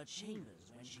into her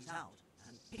chambers when she's out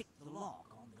and pick the lock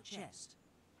on the chest.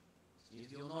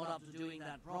 If you're not up to doing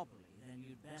that properly, then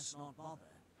you'd best not bother.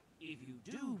 If you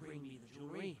do bring me the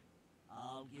jewelry,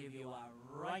 I'll give you a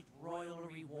right royal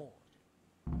reward.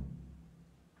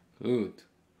 Good.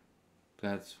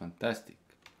 That's fantastic.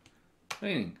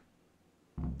 Training.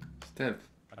 Stealth.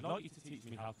 I'd like you to teach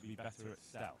me how to be better at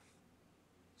stealth.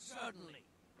 Certainly.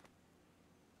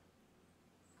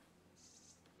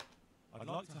 I'd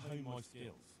like to hone my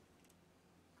skills.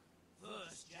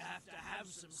 First, you have to have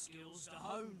some skills to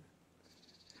hone.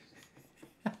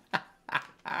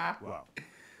 Well,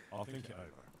 I'll think it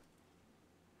over.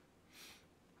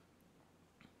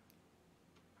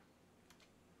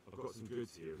 I've got some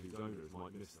goods here whose owners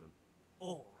might miss them.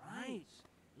 All right.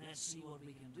 Let's see what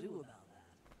we can do about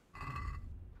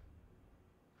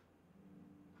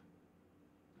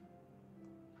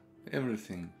that.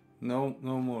 Everything. No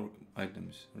more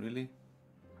items. Really?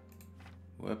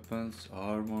 Weapons,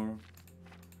 armor.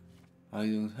 I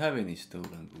don't have any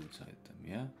stolen goods item,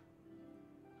 yeah?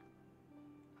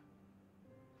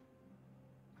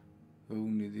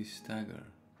 Only this dagger.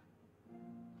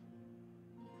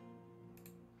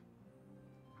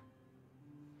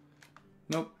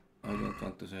 Nope, I don't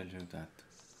want to sell you that.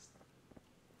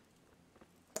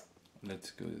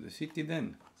 Let's go to the city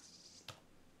then.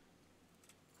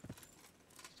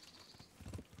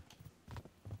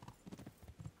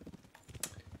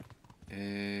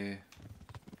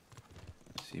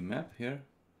 See map here.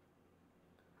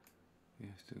 We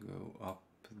have to go up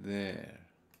there.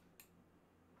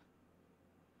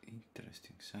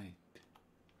 Interesting site.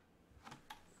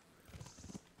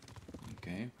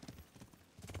 Okay.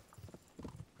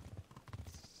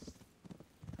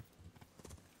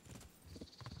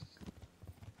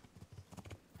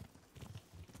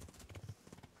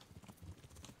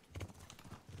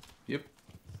 Yep.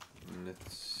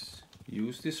 Let's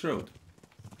use this road.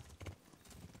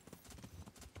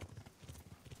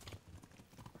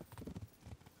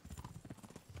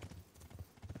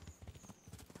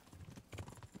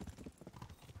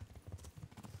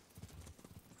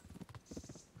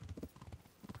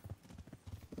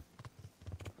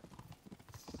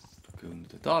 Going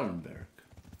to Dallenberg.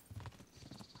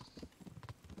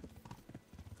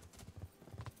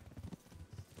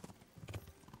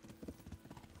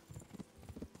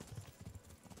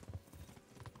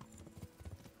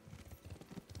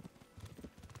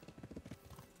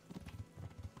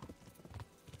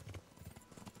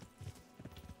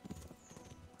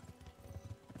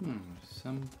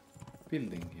 Some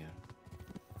building here.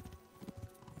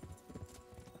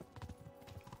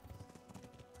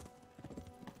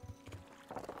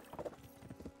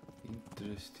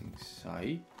 Interesting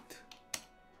site.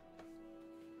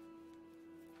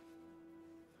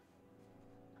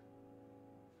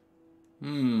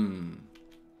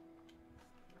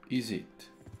 Is it?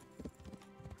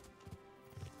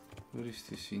 Where is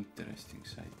this interesting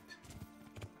site?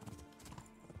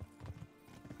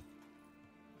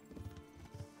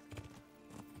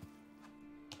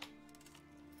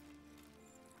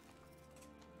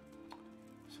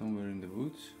 Somewhere in the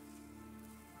woods.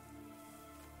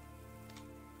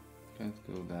 Can't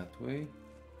go that way.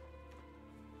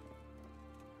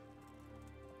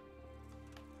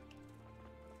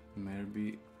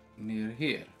 Maybe near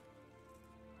here.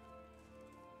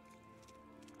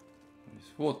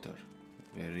 There's water.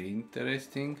 Very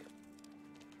interesting.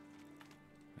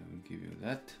 I will give you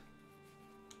that.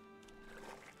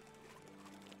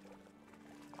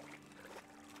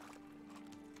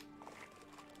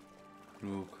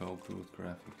 Look how good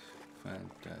graphics.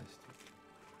 Fantastic.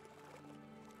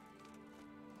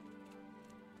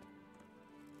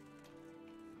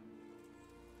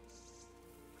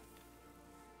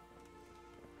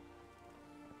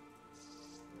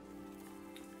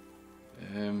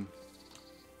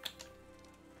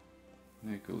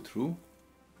 I go through.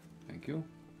 Thank you.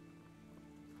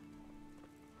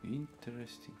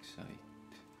 Interesting site.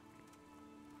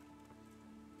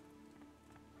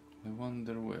 I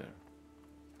wonder where.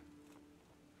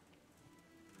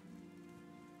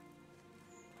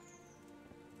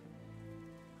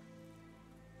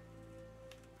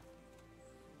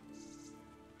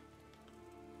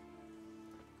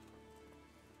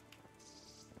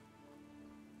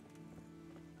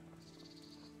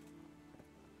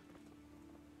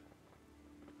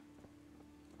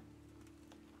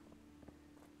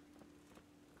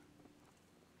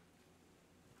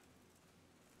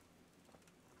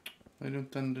 I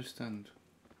don't understand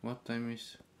what I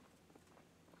miss.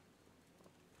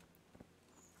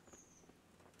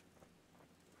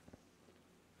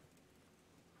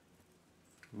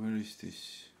 Where is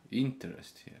this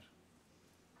interest here?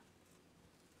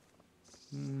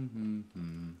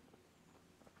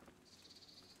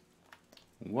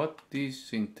 What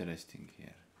is interesting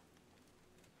here?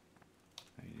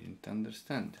 I didn't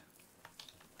understand.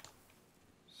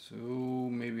 So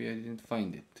maybe I didn't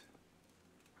find it.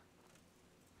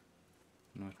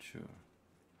 Not sure.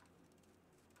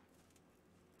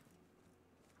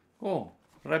 Oh,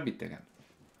 rabbit again.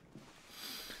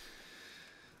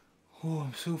 Oh,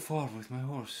 I'm so far with my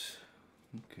horse.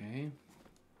 Okay.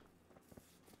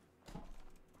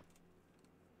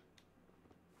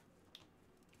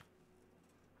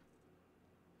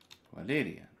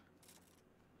 Valerian.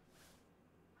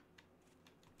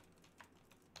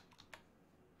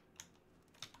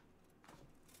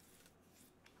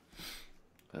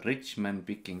 A rich man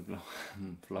picking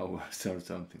flowers or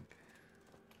something.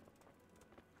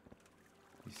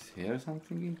 Is here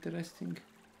something interesting?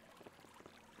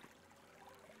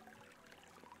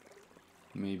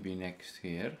 Maybe next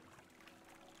here.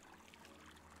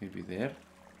 Maybe there.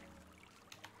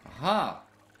 Aha!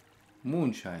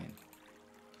 Moonshine.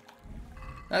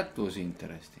 That was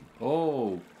interesting.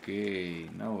 Okay,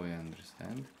 now I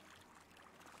understand.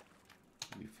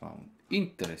 We found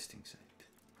interesting site.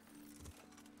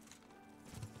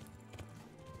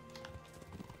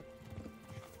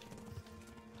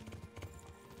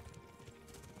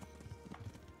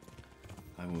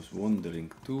 I was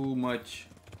wondering too much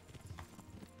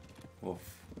of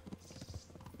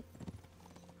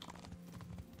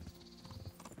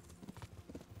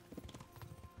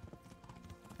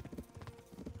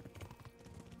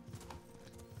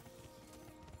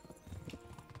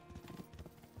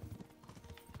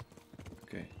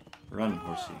okay, run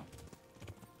horsey.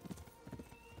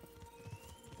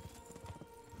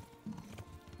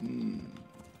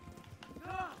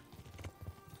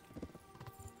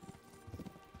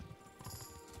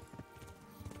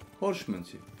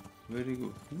 Horsemanship, very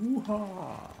good.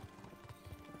 Woo-ha!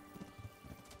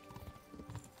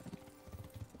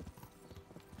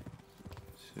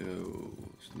 So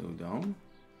slow down.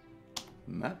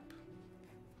 Map.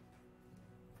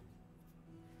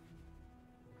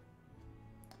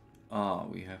 Ah,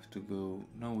 we have to go.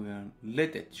 Now we are in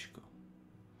Ledechko.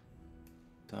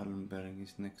 Tallenberg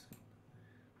is next one.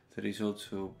 There is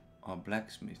also a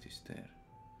blacksmith is there.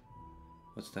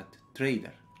 What's that?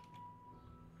 Trader.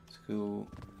 Let's go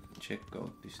check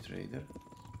out this trader.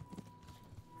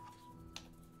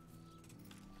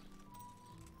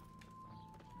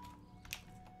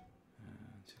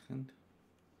 Second.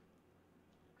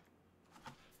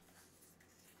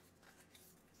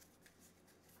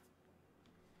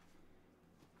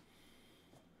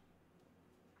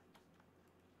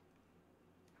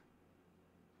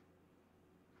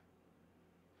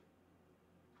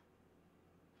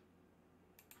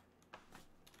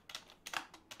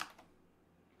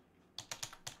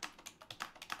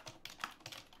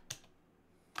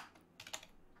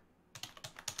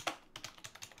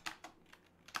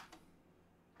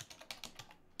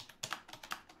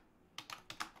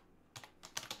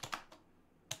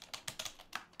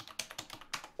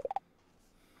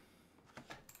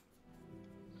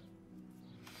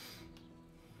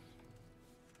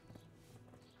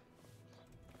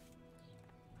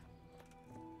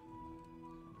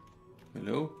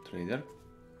 Hello, trader.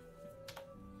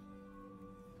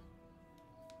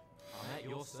 I'm at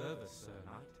your service, Sir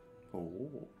Knight.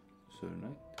 Oh, Sir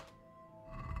Knight.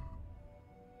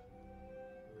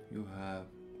 You have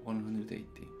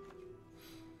 180.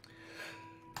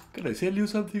 Can I sell you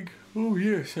something? Oh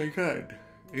yes, I can.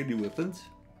 Any weapons?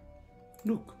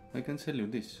 Look, I can sell you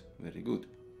this. Very good.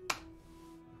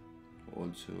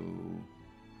 Also,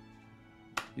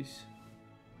 this.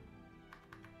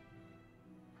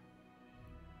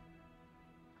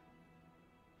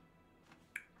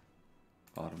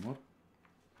 Armor.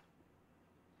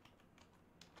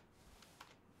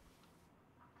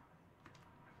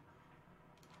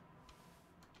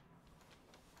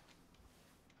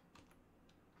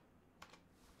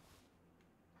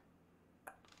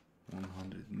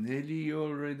 Nearly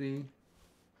already.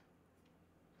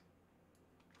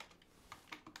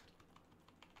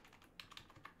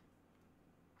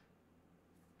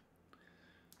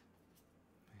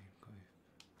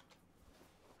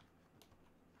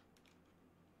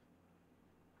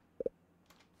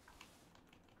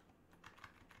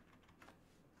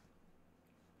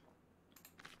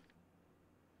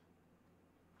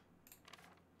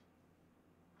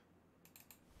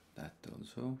 That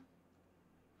also.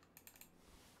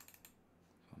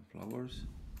 Some flowers.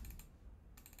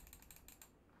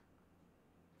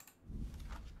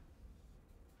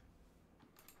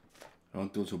 I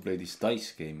want to also play this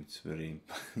dice game, it's very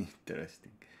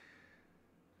interesting.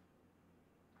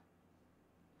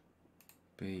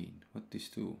 Pain, what this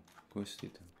do?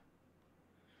 Costed.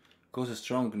 Causes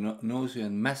strong nausea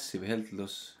and massive health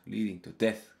loss leading to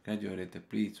death. Gradually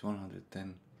depletes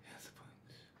 110 health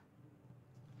points.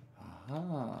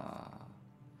 Aha!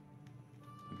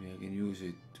 Maybe I can use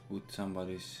it to put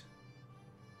somebody's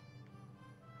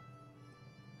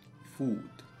food,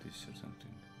 this or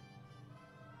something.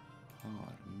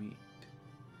 Hard meat.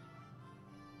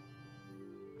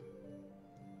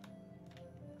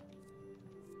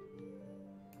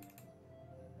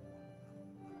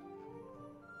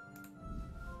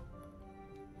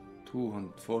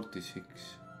 $246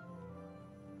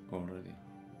 already.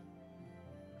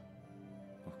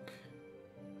 Okay.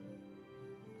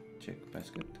 Check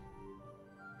basket.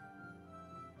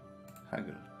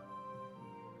 Haggle.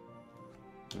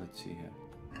 Let's see here.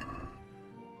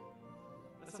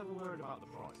 Let's have a word about the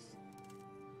price.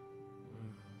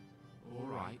 All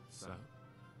right, so.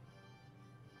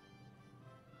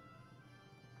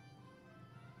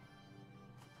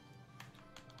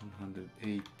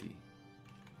 $180.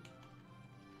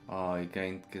 Oh, I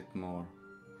can't get more.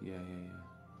 Yeah.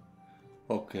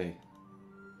 Okay.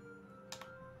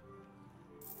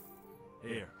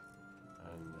 Here.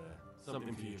 And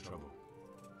something for your trouble.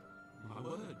 My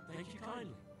word, thank you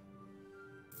kindly.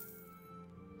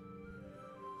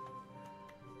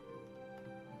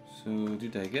 So,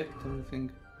 did I get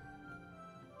everything?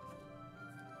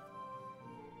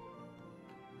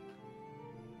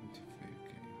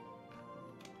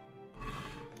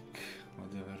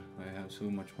 Whatever, I have so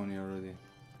much money already.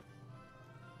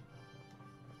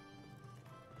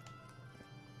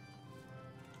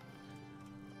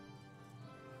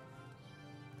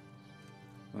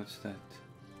 What's that?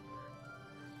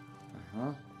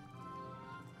 Uh-huh.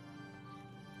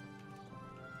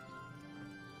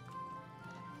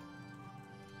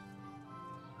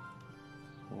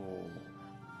 Oh.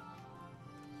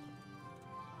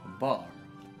 A bar.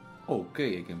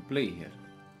 Okay, I can play here.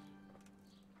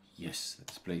 Yes,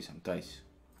 let's play some dice.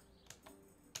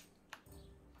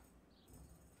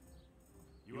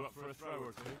 You up for a throw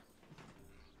or two?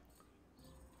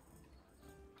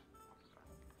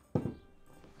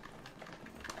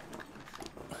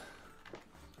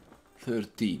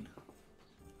 $13.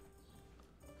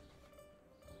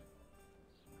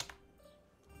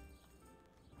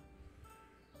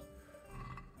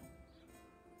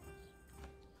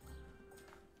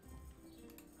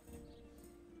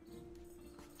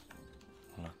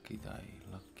 Lucky die,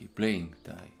 lucky playing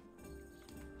die.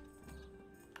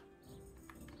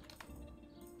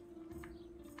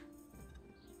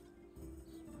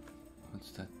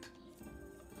 What's that?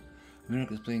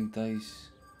 Miracles playing dice.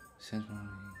 Ceremony.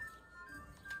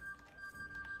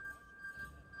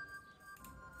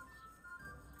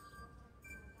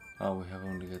 Oh, we have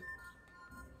only got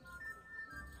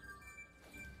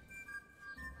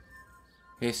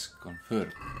yes,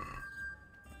 confirmed.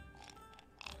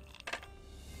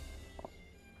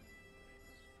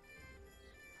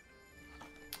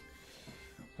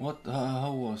 What?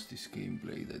 How was this game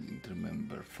played? I didn't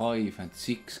remember. 5 and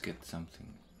 6 get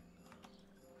something.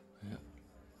 Yeah.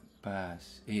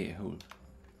 Pass. Hold.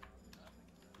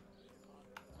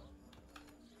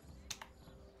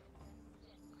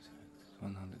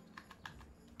 100.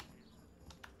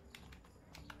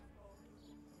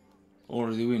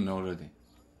 Already win already.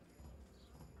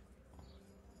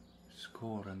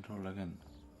 Score and roll again.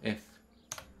 F.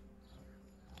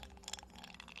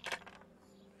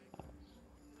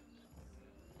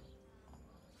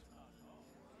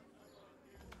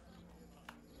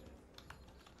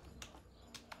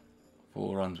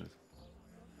 $400.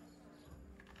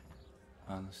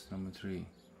 And that's number 3.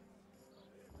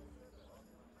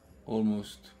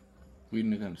 Almost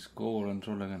win again. Score and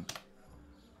roll again.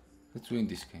 Let's win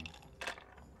this game.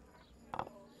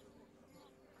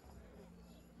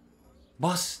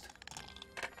 Bust!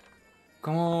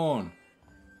 Come on!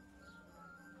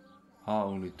 Ah,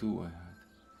 only 2 I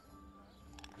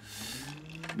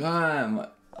had. Damn!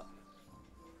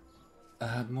 I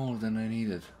had more than I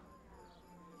needed.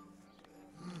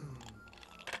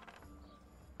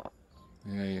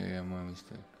 Yeah, my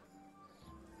mistake.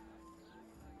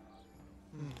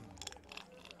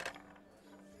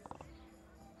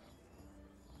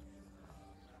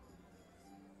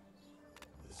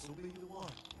 This'll be the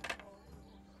one.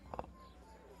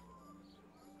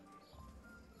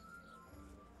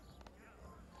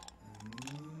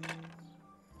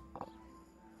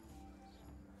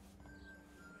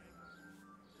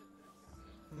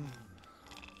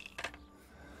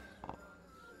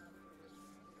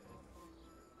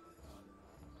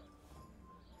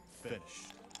 Finish.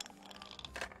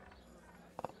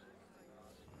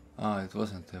 Ah, it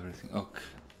wasn't everything. Okay.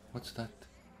 What's that?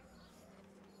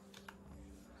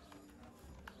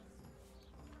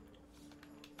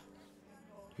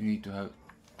 You need to have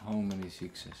how many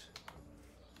 6s?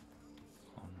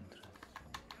 100.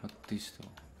 What this though?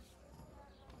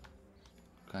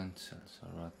 Cancels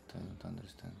or what? I don't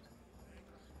understand.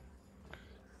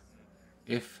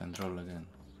 F and roll again.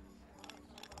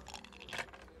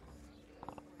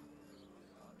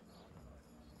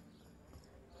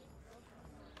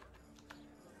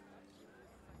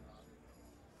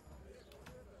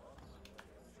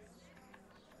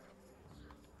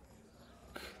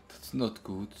 That's not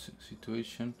good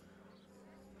situation.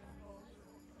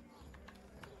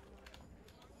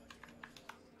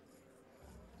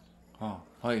 Ah,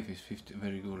 5 is 50.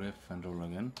 Very good. F and roll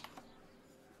again.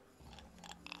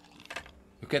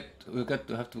 You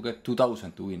have to get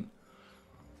 2000 to win.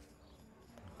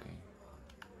 Okay.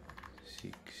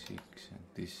 6, 6 and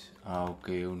this. Ah,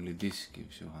 okay, only this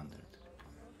gives you 100.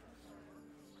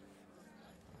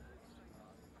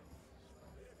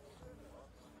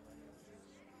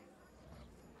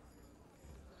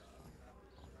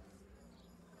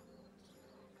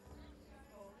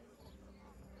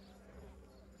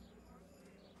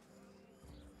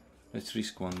 Let's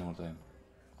risk one more time.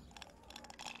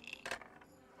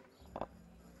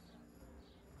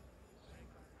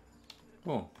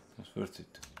 Oh, it was worth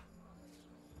it.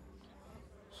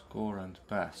 Score and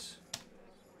pass.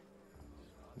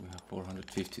 We have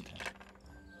 450 then.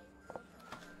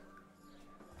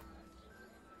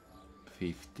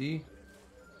 50.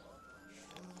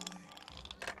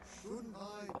 Shouldn't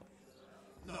I?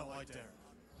 No, I dare.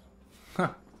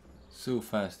 Ha! So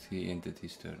fast he ended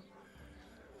his turn.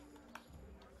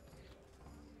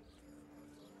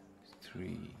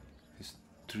 3. Does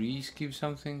 3 give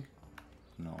something?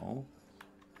 No.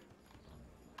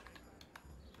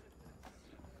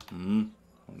 Only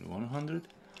 100?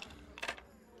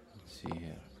 Let's see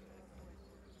here.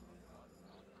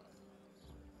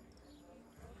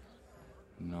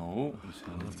 No.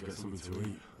 I'll have to get something to eat.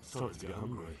 I'm starting to get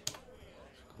hungry.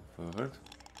 Let's go forward.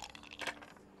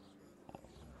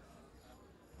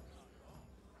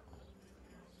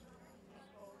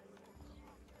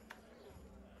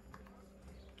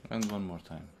 And one more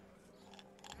time.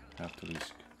 Have to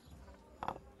risk.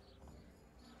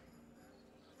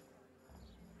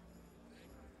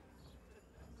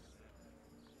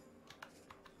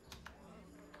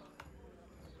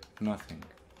 Nothing.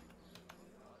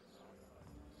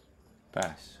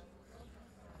 Pass.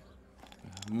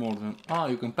 More than... Ah,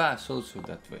 you can pass also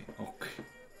that way. Okay.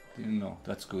 Didn't know.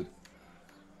 That's good.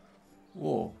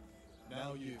 Whoa.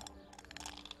 Now you.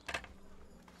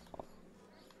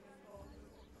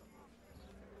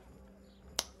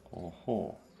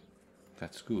 Oh,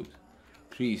 that's good.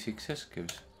 3 6s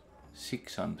gives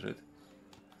 600.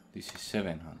 This is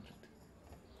 700.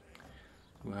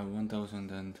 We have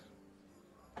 1000 and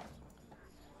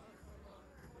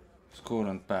score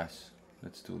and pass.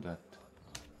 Let's do that.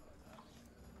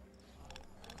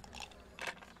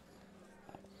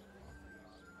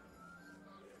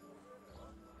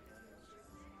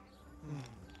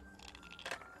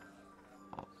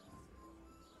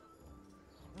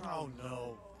 Oh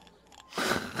no.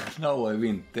 Now I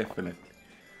win, definitely.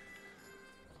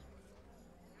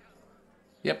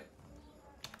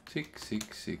 6,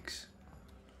 6, 6.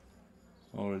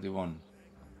 Already won.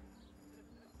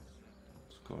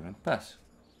 Score and pass.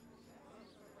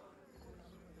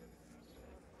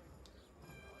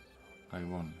 I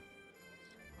won.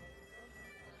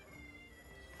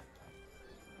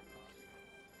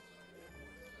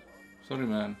 Sorry,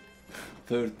 man.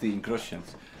 13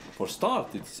 Russians. For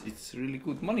start, it's really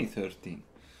good money. 13.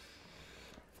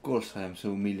 Of course, I am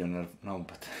so millionaire now,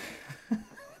 but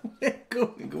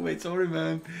going away. Sorry,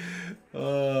 man.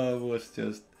 Was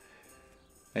just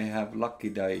I have lucky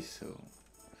dice, so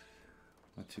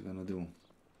what you gonna do?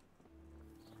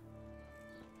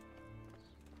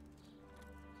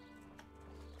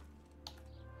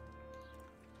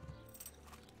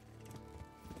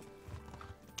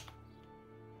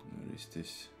 Where is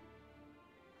this?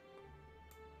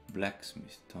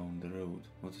 Blacksmith down the road.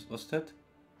 What's that?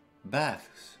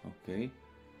 Baths. Okay.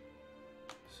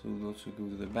 So we'll also go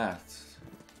to the baths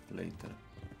later.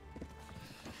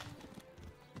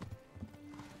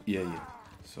 Yeah.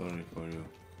 Sorry for you.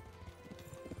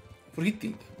 For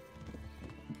hitting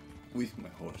with my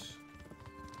horse.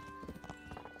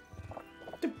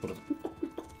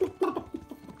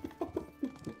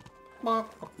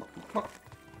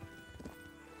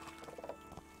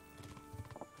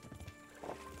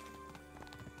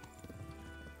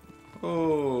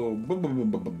 Oh,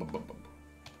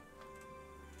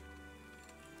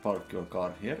 park your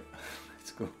car here.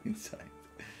 Let's go inside.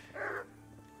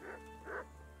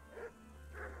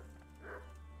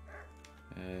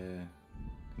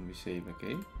 Can we save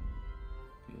again?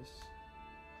 Yes.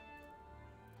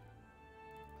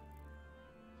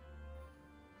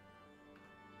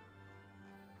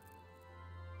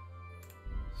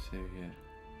 Save here.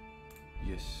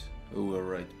 Yes.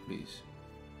 Overwrite, please.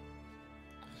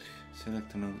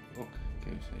 Select another.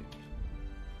 Okay, save.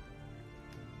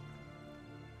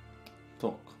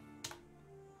 Talk.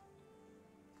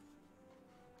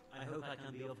 I hope I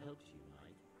can be of help to you,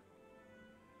 knight.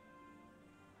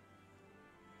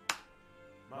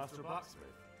 Master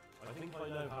Blacksmith, I think I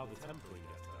know how the tempering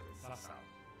gets done in Sasau.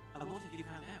 And what have you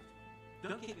found out?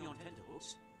 Don't keep me on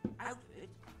tenterhooks. Out with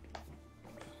it.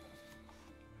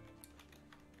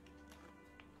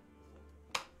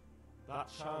 That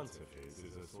chant of his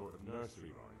is a sort of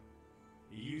nursery rhyme.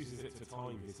 He uses it to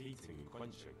time his heating and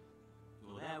quenching.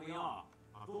 Well, there we are.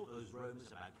 I thought those rumours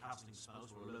about casting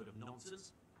spells were a load of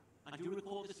nonsense. And do you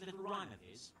recall this little rhyme of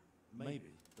his?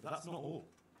 Maybe, but that's not all.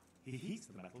 He heats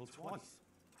the metal twice.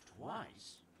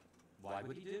 Twice? Why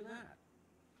would he do that?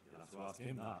 You'll have to ask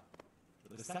him that.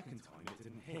 But the second time it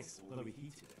didn't hiss, although he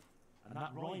heated it. And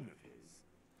that rhyme of his,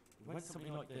 it went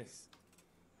something like this.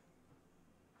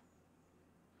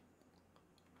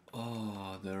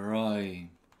 Oh, the rhyme.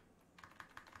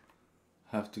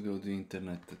 Have to go to the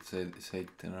internet that said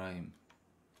the rhyme.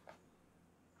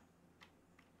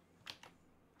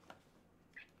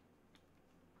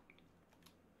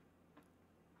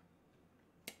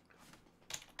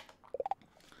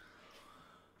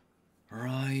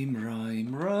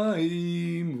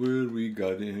 Rhyme, where we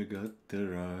got the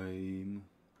rhyme.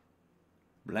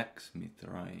 Blacksmith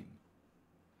rhyme.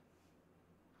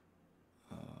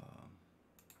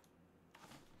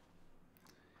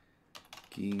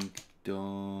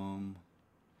 Kingdom,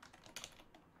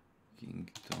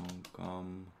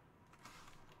 come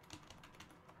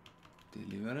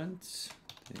Deliverance,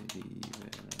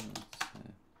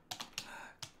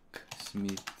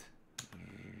 Smith.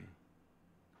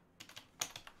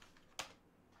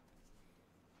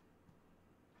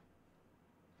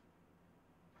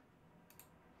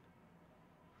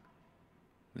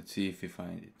 Let's see if we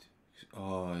find it.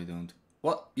 Oh, I don't.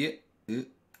 What? Yeah.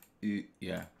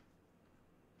 Yeah.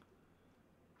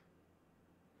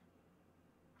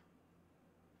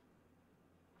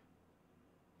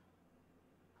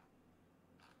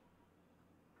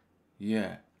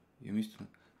 Yeah, you missed one.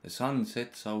 The sun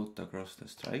sets out across the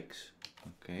strikes.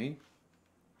 Okay.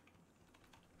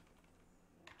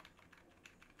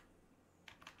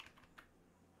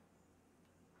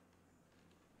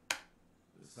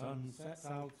 The sun sets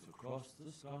out across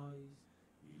the skies.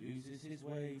 He loses his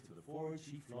way to the forge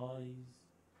he flies.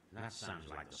 That sounds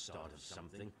like the start of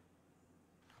something.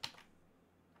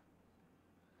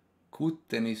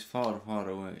 Kutten is far, far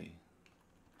away.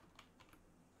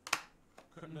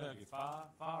 Kuttenberg is far,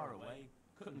 far away.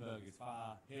 Kuttenberg is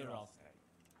far, here I'll stay.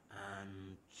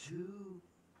 And 2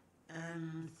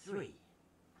 and 3.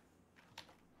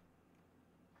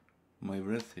 My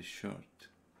breath is short.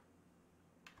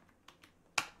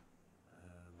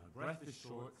 My breath is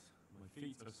short, my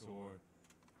feet are sore.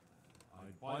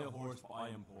 I'd buy a horse, but I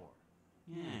am poor.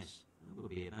 Yes, that will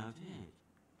be about it.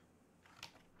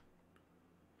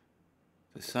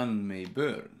 The The sun may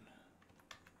burn.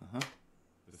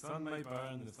 The sun may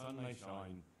burn, the sun may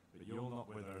shine, but you'll not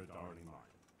wither, darling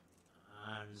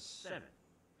mine. And 7.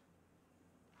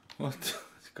 What?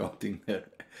 Counting there.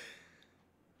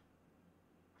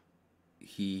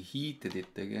 He heated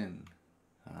it again.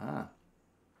 Ah.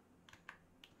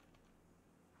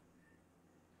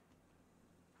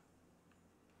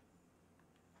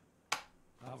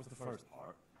 That was the first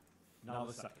part. Now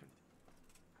the second.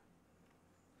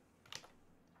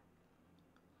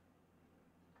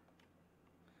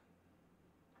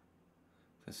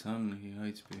 The sun he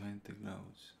hides behind the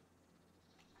clouds.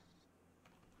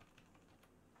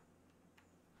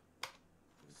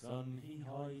 The sun he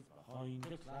hides behind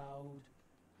the cloud.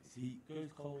 His heat goes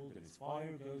cold and his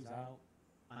fire goes out.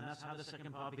 And that's how the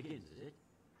second part begins, is it?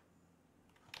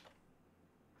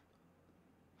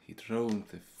 He drowned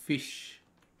the fish.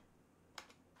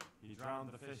 He drowned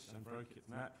the fish and broke its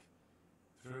neck,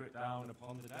 threw it down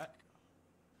upon the deck.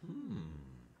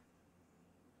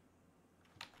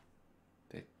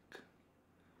 Deck.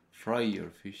 Fry your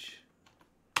fish.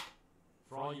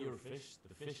 Fry your fish,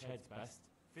 the fish head's best,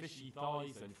 fishy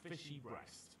thighs and fishy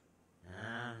breast.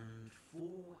 And 4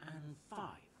 and 5.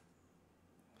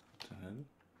 What the hell?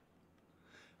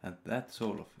 And that's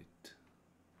all of it.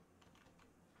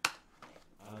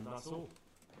 And that's all.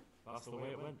 That's the way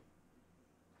it went.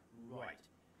 Right.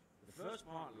 The first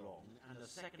part long and the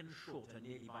second shorter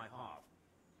nearly by half.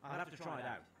 I'll have to try it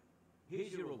out.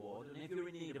 Here's your reward, and if you're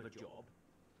in need of a job...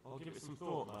 I'll give it some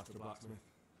thought, Master Blacksmith.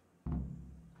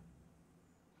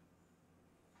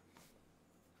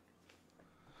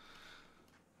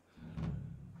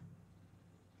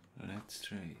 Let's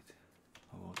trade.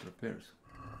 How about repairs?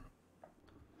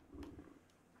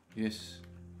 Yes,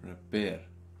 repair.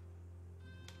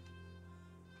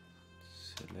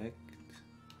 Select.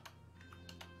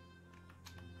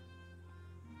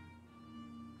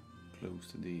 Close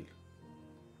the deal.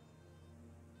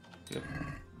 Yep.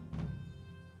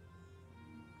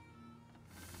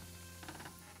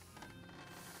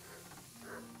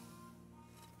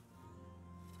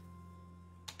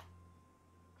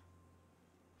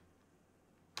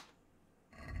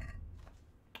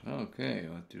 Okay,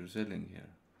 what you're selling here?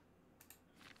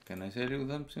 Can I sell you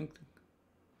something?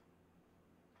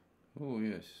 Oh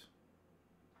yes.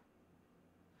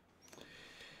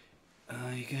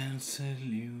 I can sell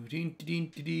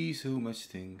you so much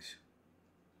things.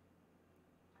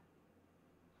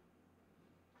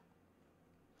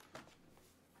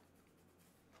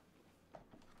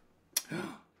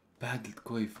 Battled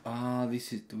coif. Ah,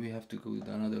 this is. We have to go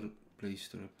to another place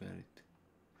to repair it.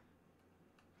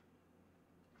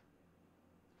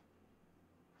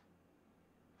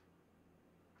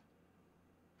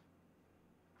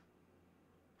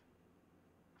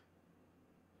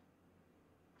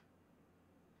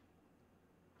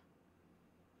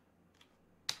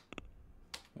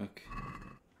 Okay.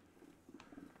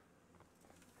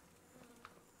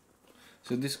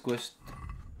 So this quest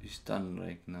is done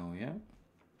right now, yeah?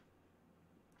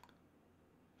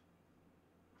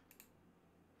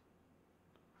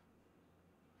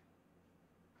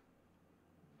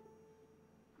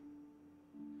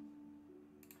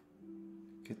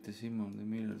 Get the sim on the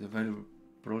mirror, the valuable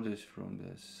produce from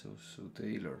the so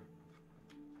tailor.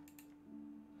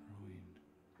 Ruin.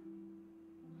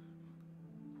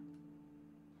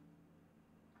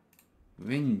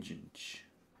 Vengeance.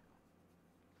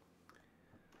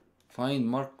 Find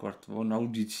Marquardt von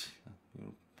Audici.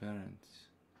 Your parents.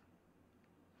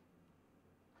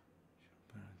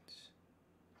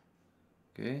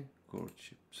 Okay,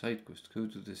 courtship. Side quest. Go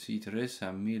to the sea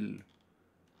Teresa Mill.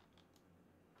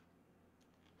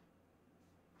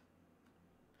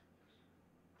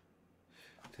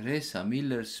 Teresa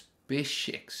Miller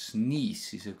Speshek's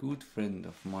niece is a good friend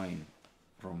of mine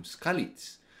from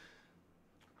Skalitz.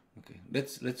 Okay,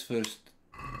 let's first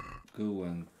go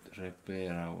and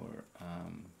repair our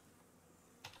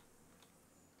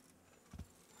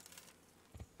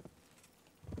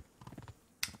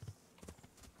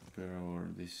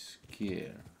this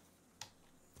gear,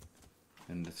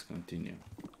 and let's continue.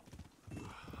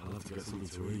 I'll have to get something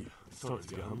to eat. I'm starting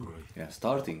to get hungry. Yeah,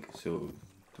 starting. So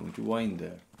don't you whine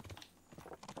there.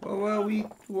 Well, we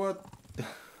what?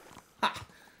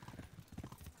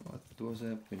 What was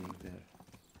happening there?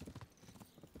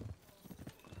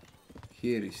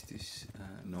 Here is this.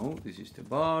 No, this is the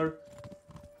bar.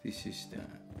 This is the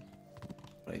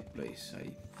right place,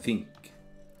 I think.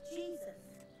 Jesus.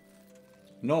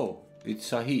 No, it's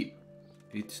Sahiib.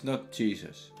 It's not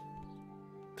Jesus.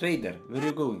 Trader, where are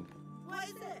you going? What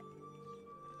is it?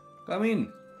 Come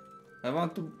in. I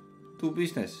want to do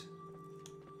business.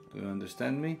 Do you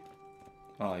understand me?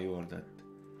 Ah, you are that.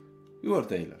 You are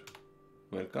Taylor.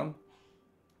 Welcome.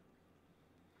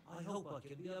 I hope I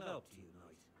can be of help to you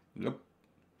tonight. Yep.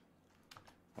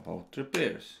 About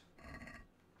repairs.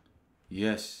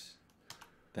 Yes.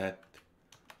 That.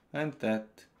 And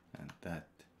that. And that.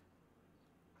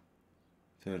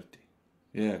 30.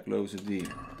 Yeah, close a deal.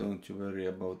 Don't you worry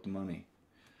about the money.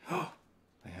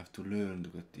 I have to learn to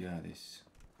get, this.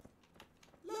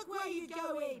 Look where you're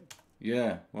going.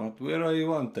 Yeah, where I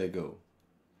want I go?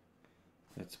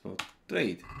 That's about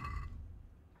trade.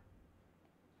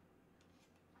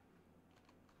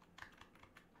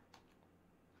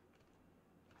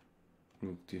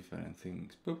 Look, different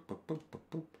things. Boop, boop, boop, boop,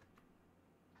 boop.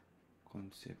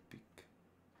 Concepic.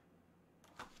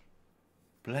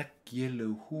 Black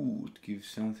yellow hood gives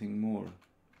something more.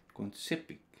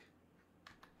 Concepic.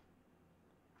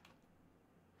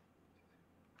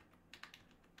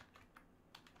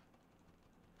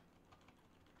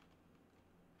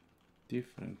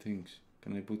 Different things.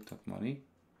 Can I put up money?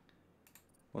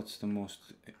 What's the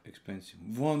most expensive?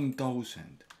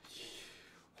 1,000.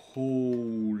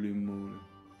 Holy moly.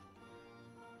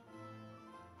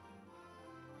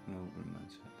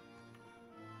 Nobleman's hat.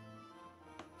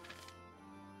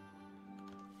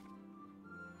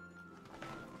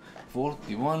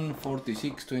 $41,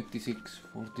 $46, $26,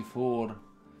 $44,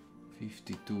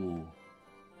 $52,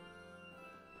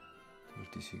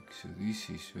 $36. So this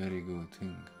is very good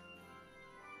thing.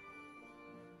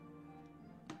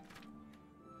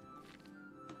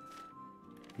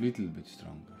 Little bit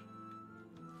stronger.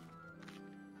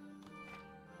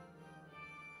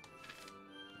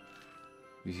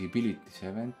 Visibility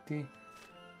 70,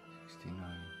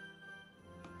 69.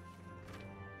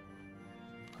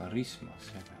 Charisma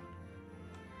 7.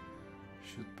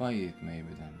 Should buy it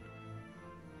maybe then.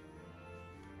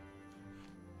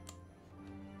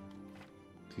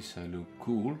 This I look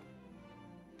cool.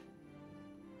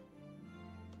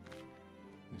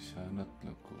 This I not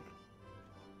look cool.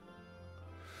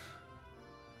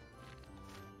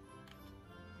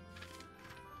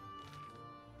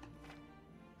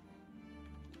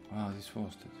 Ah, this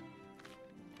was it.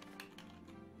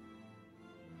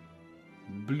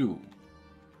 Blue.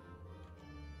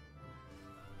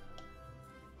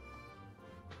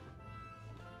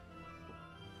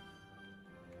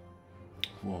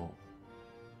 Whoa.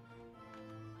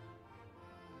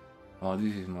 Oh,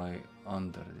 this is my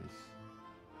under this.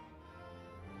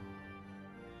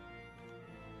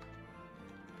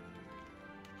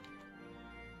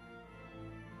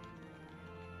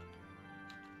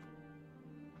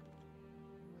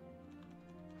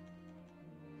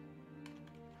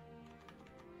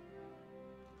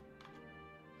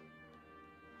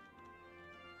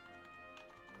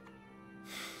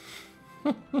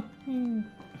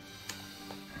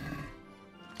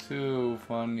 So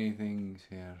funny things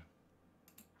here.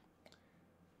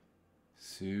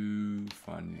 So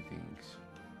funny things.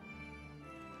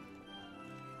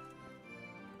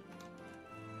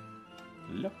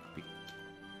 Loppy.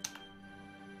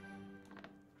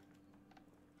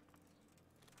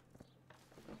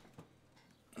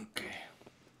 Okay.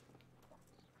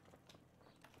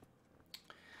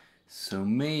 So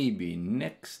maybe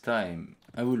next time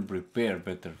I will prepare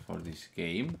better for this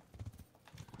game.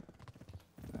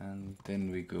 And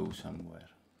then we go somewhere.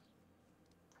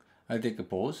 I'll take a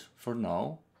pause for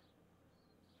now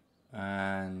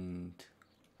and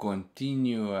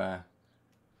continue. I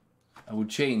will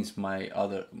change my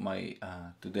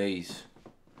today's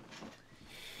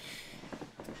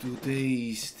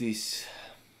this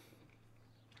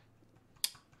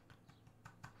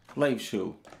live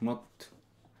show, not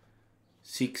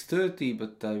 6:30,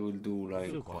 but I will do I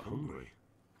like feel quite hungry.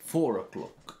 4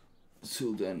 o'clock.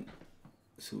 So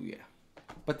yeah.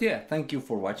 But yeah, thank you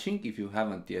for watching. If you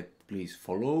haven't yet, please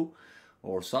follow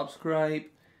or subscribe.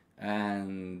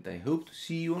 And I hope to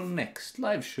see you on next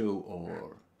live show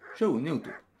or show on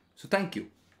YouTube. So thank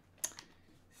you.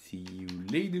 See you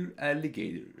later,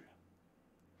 alligator.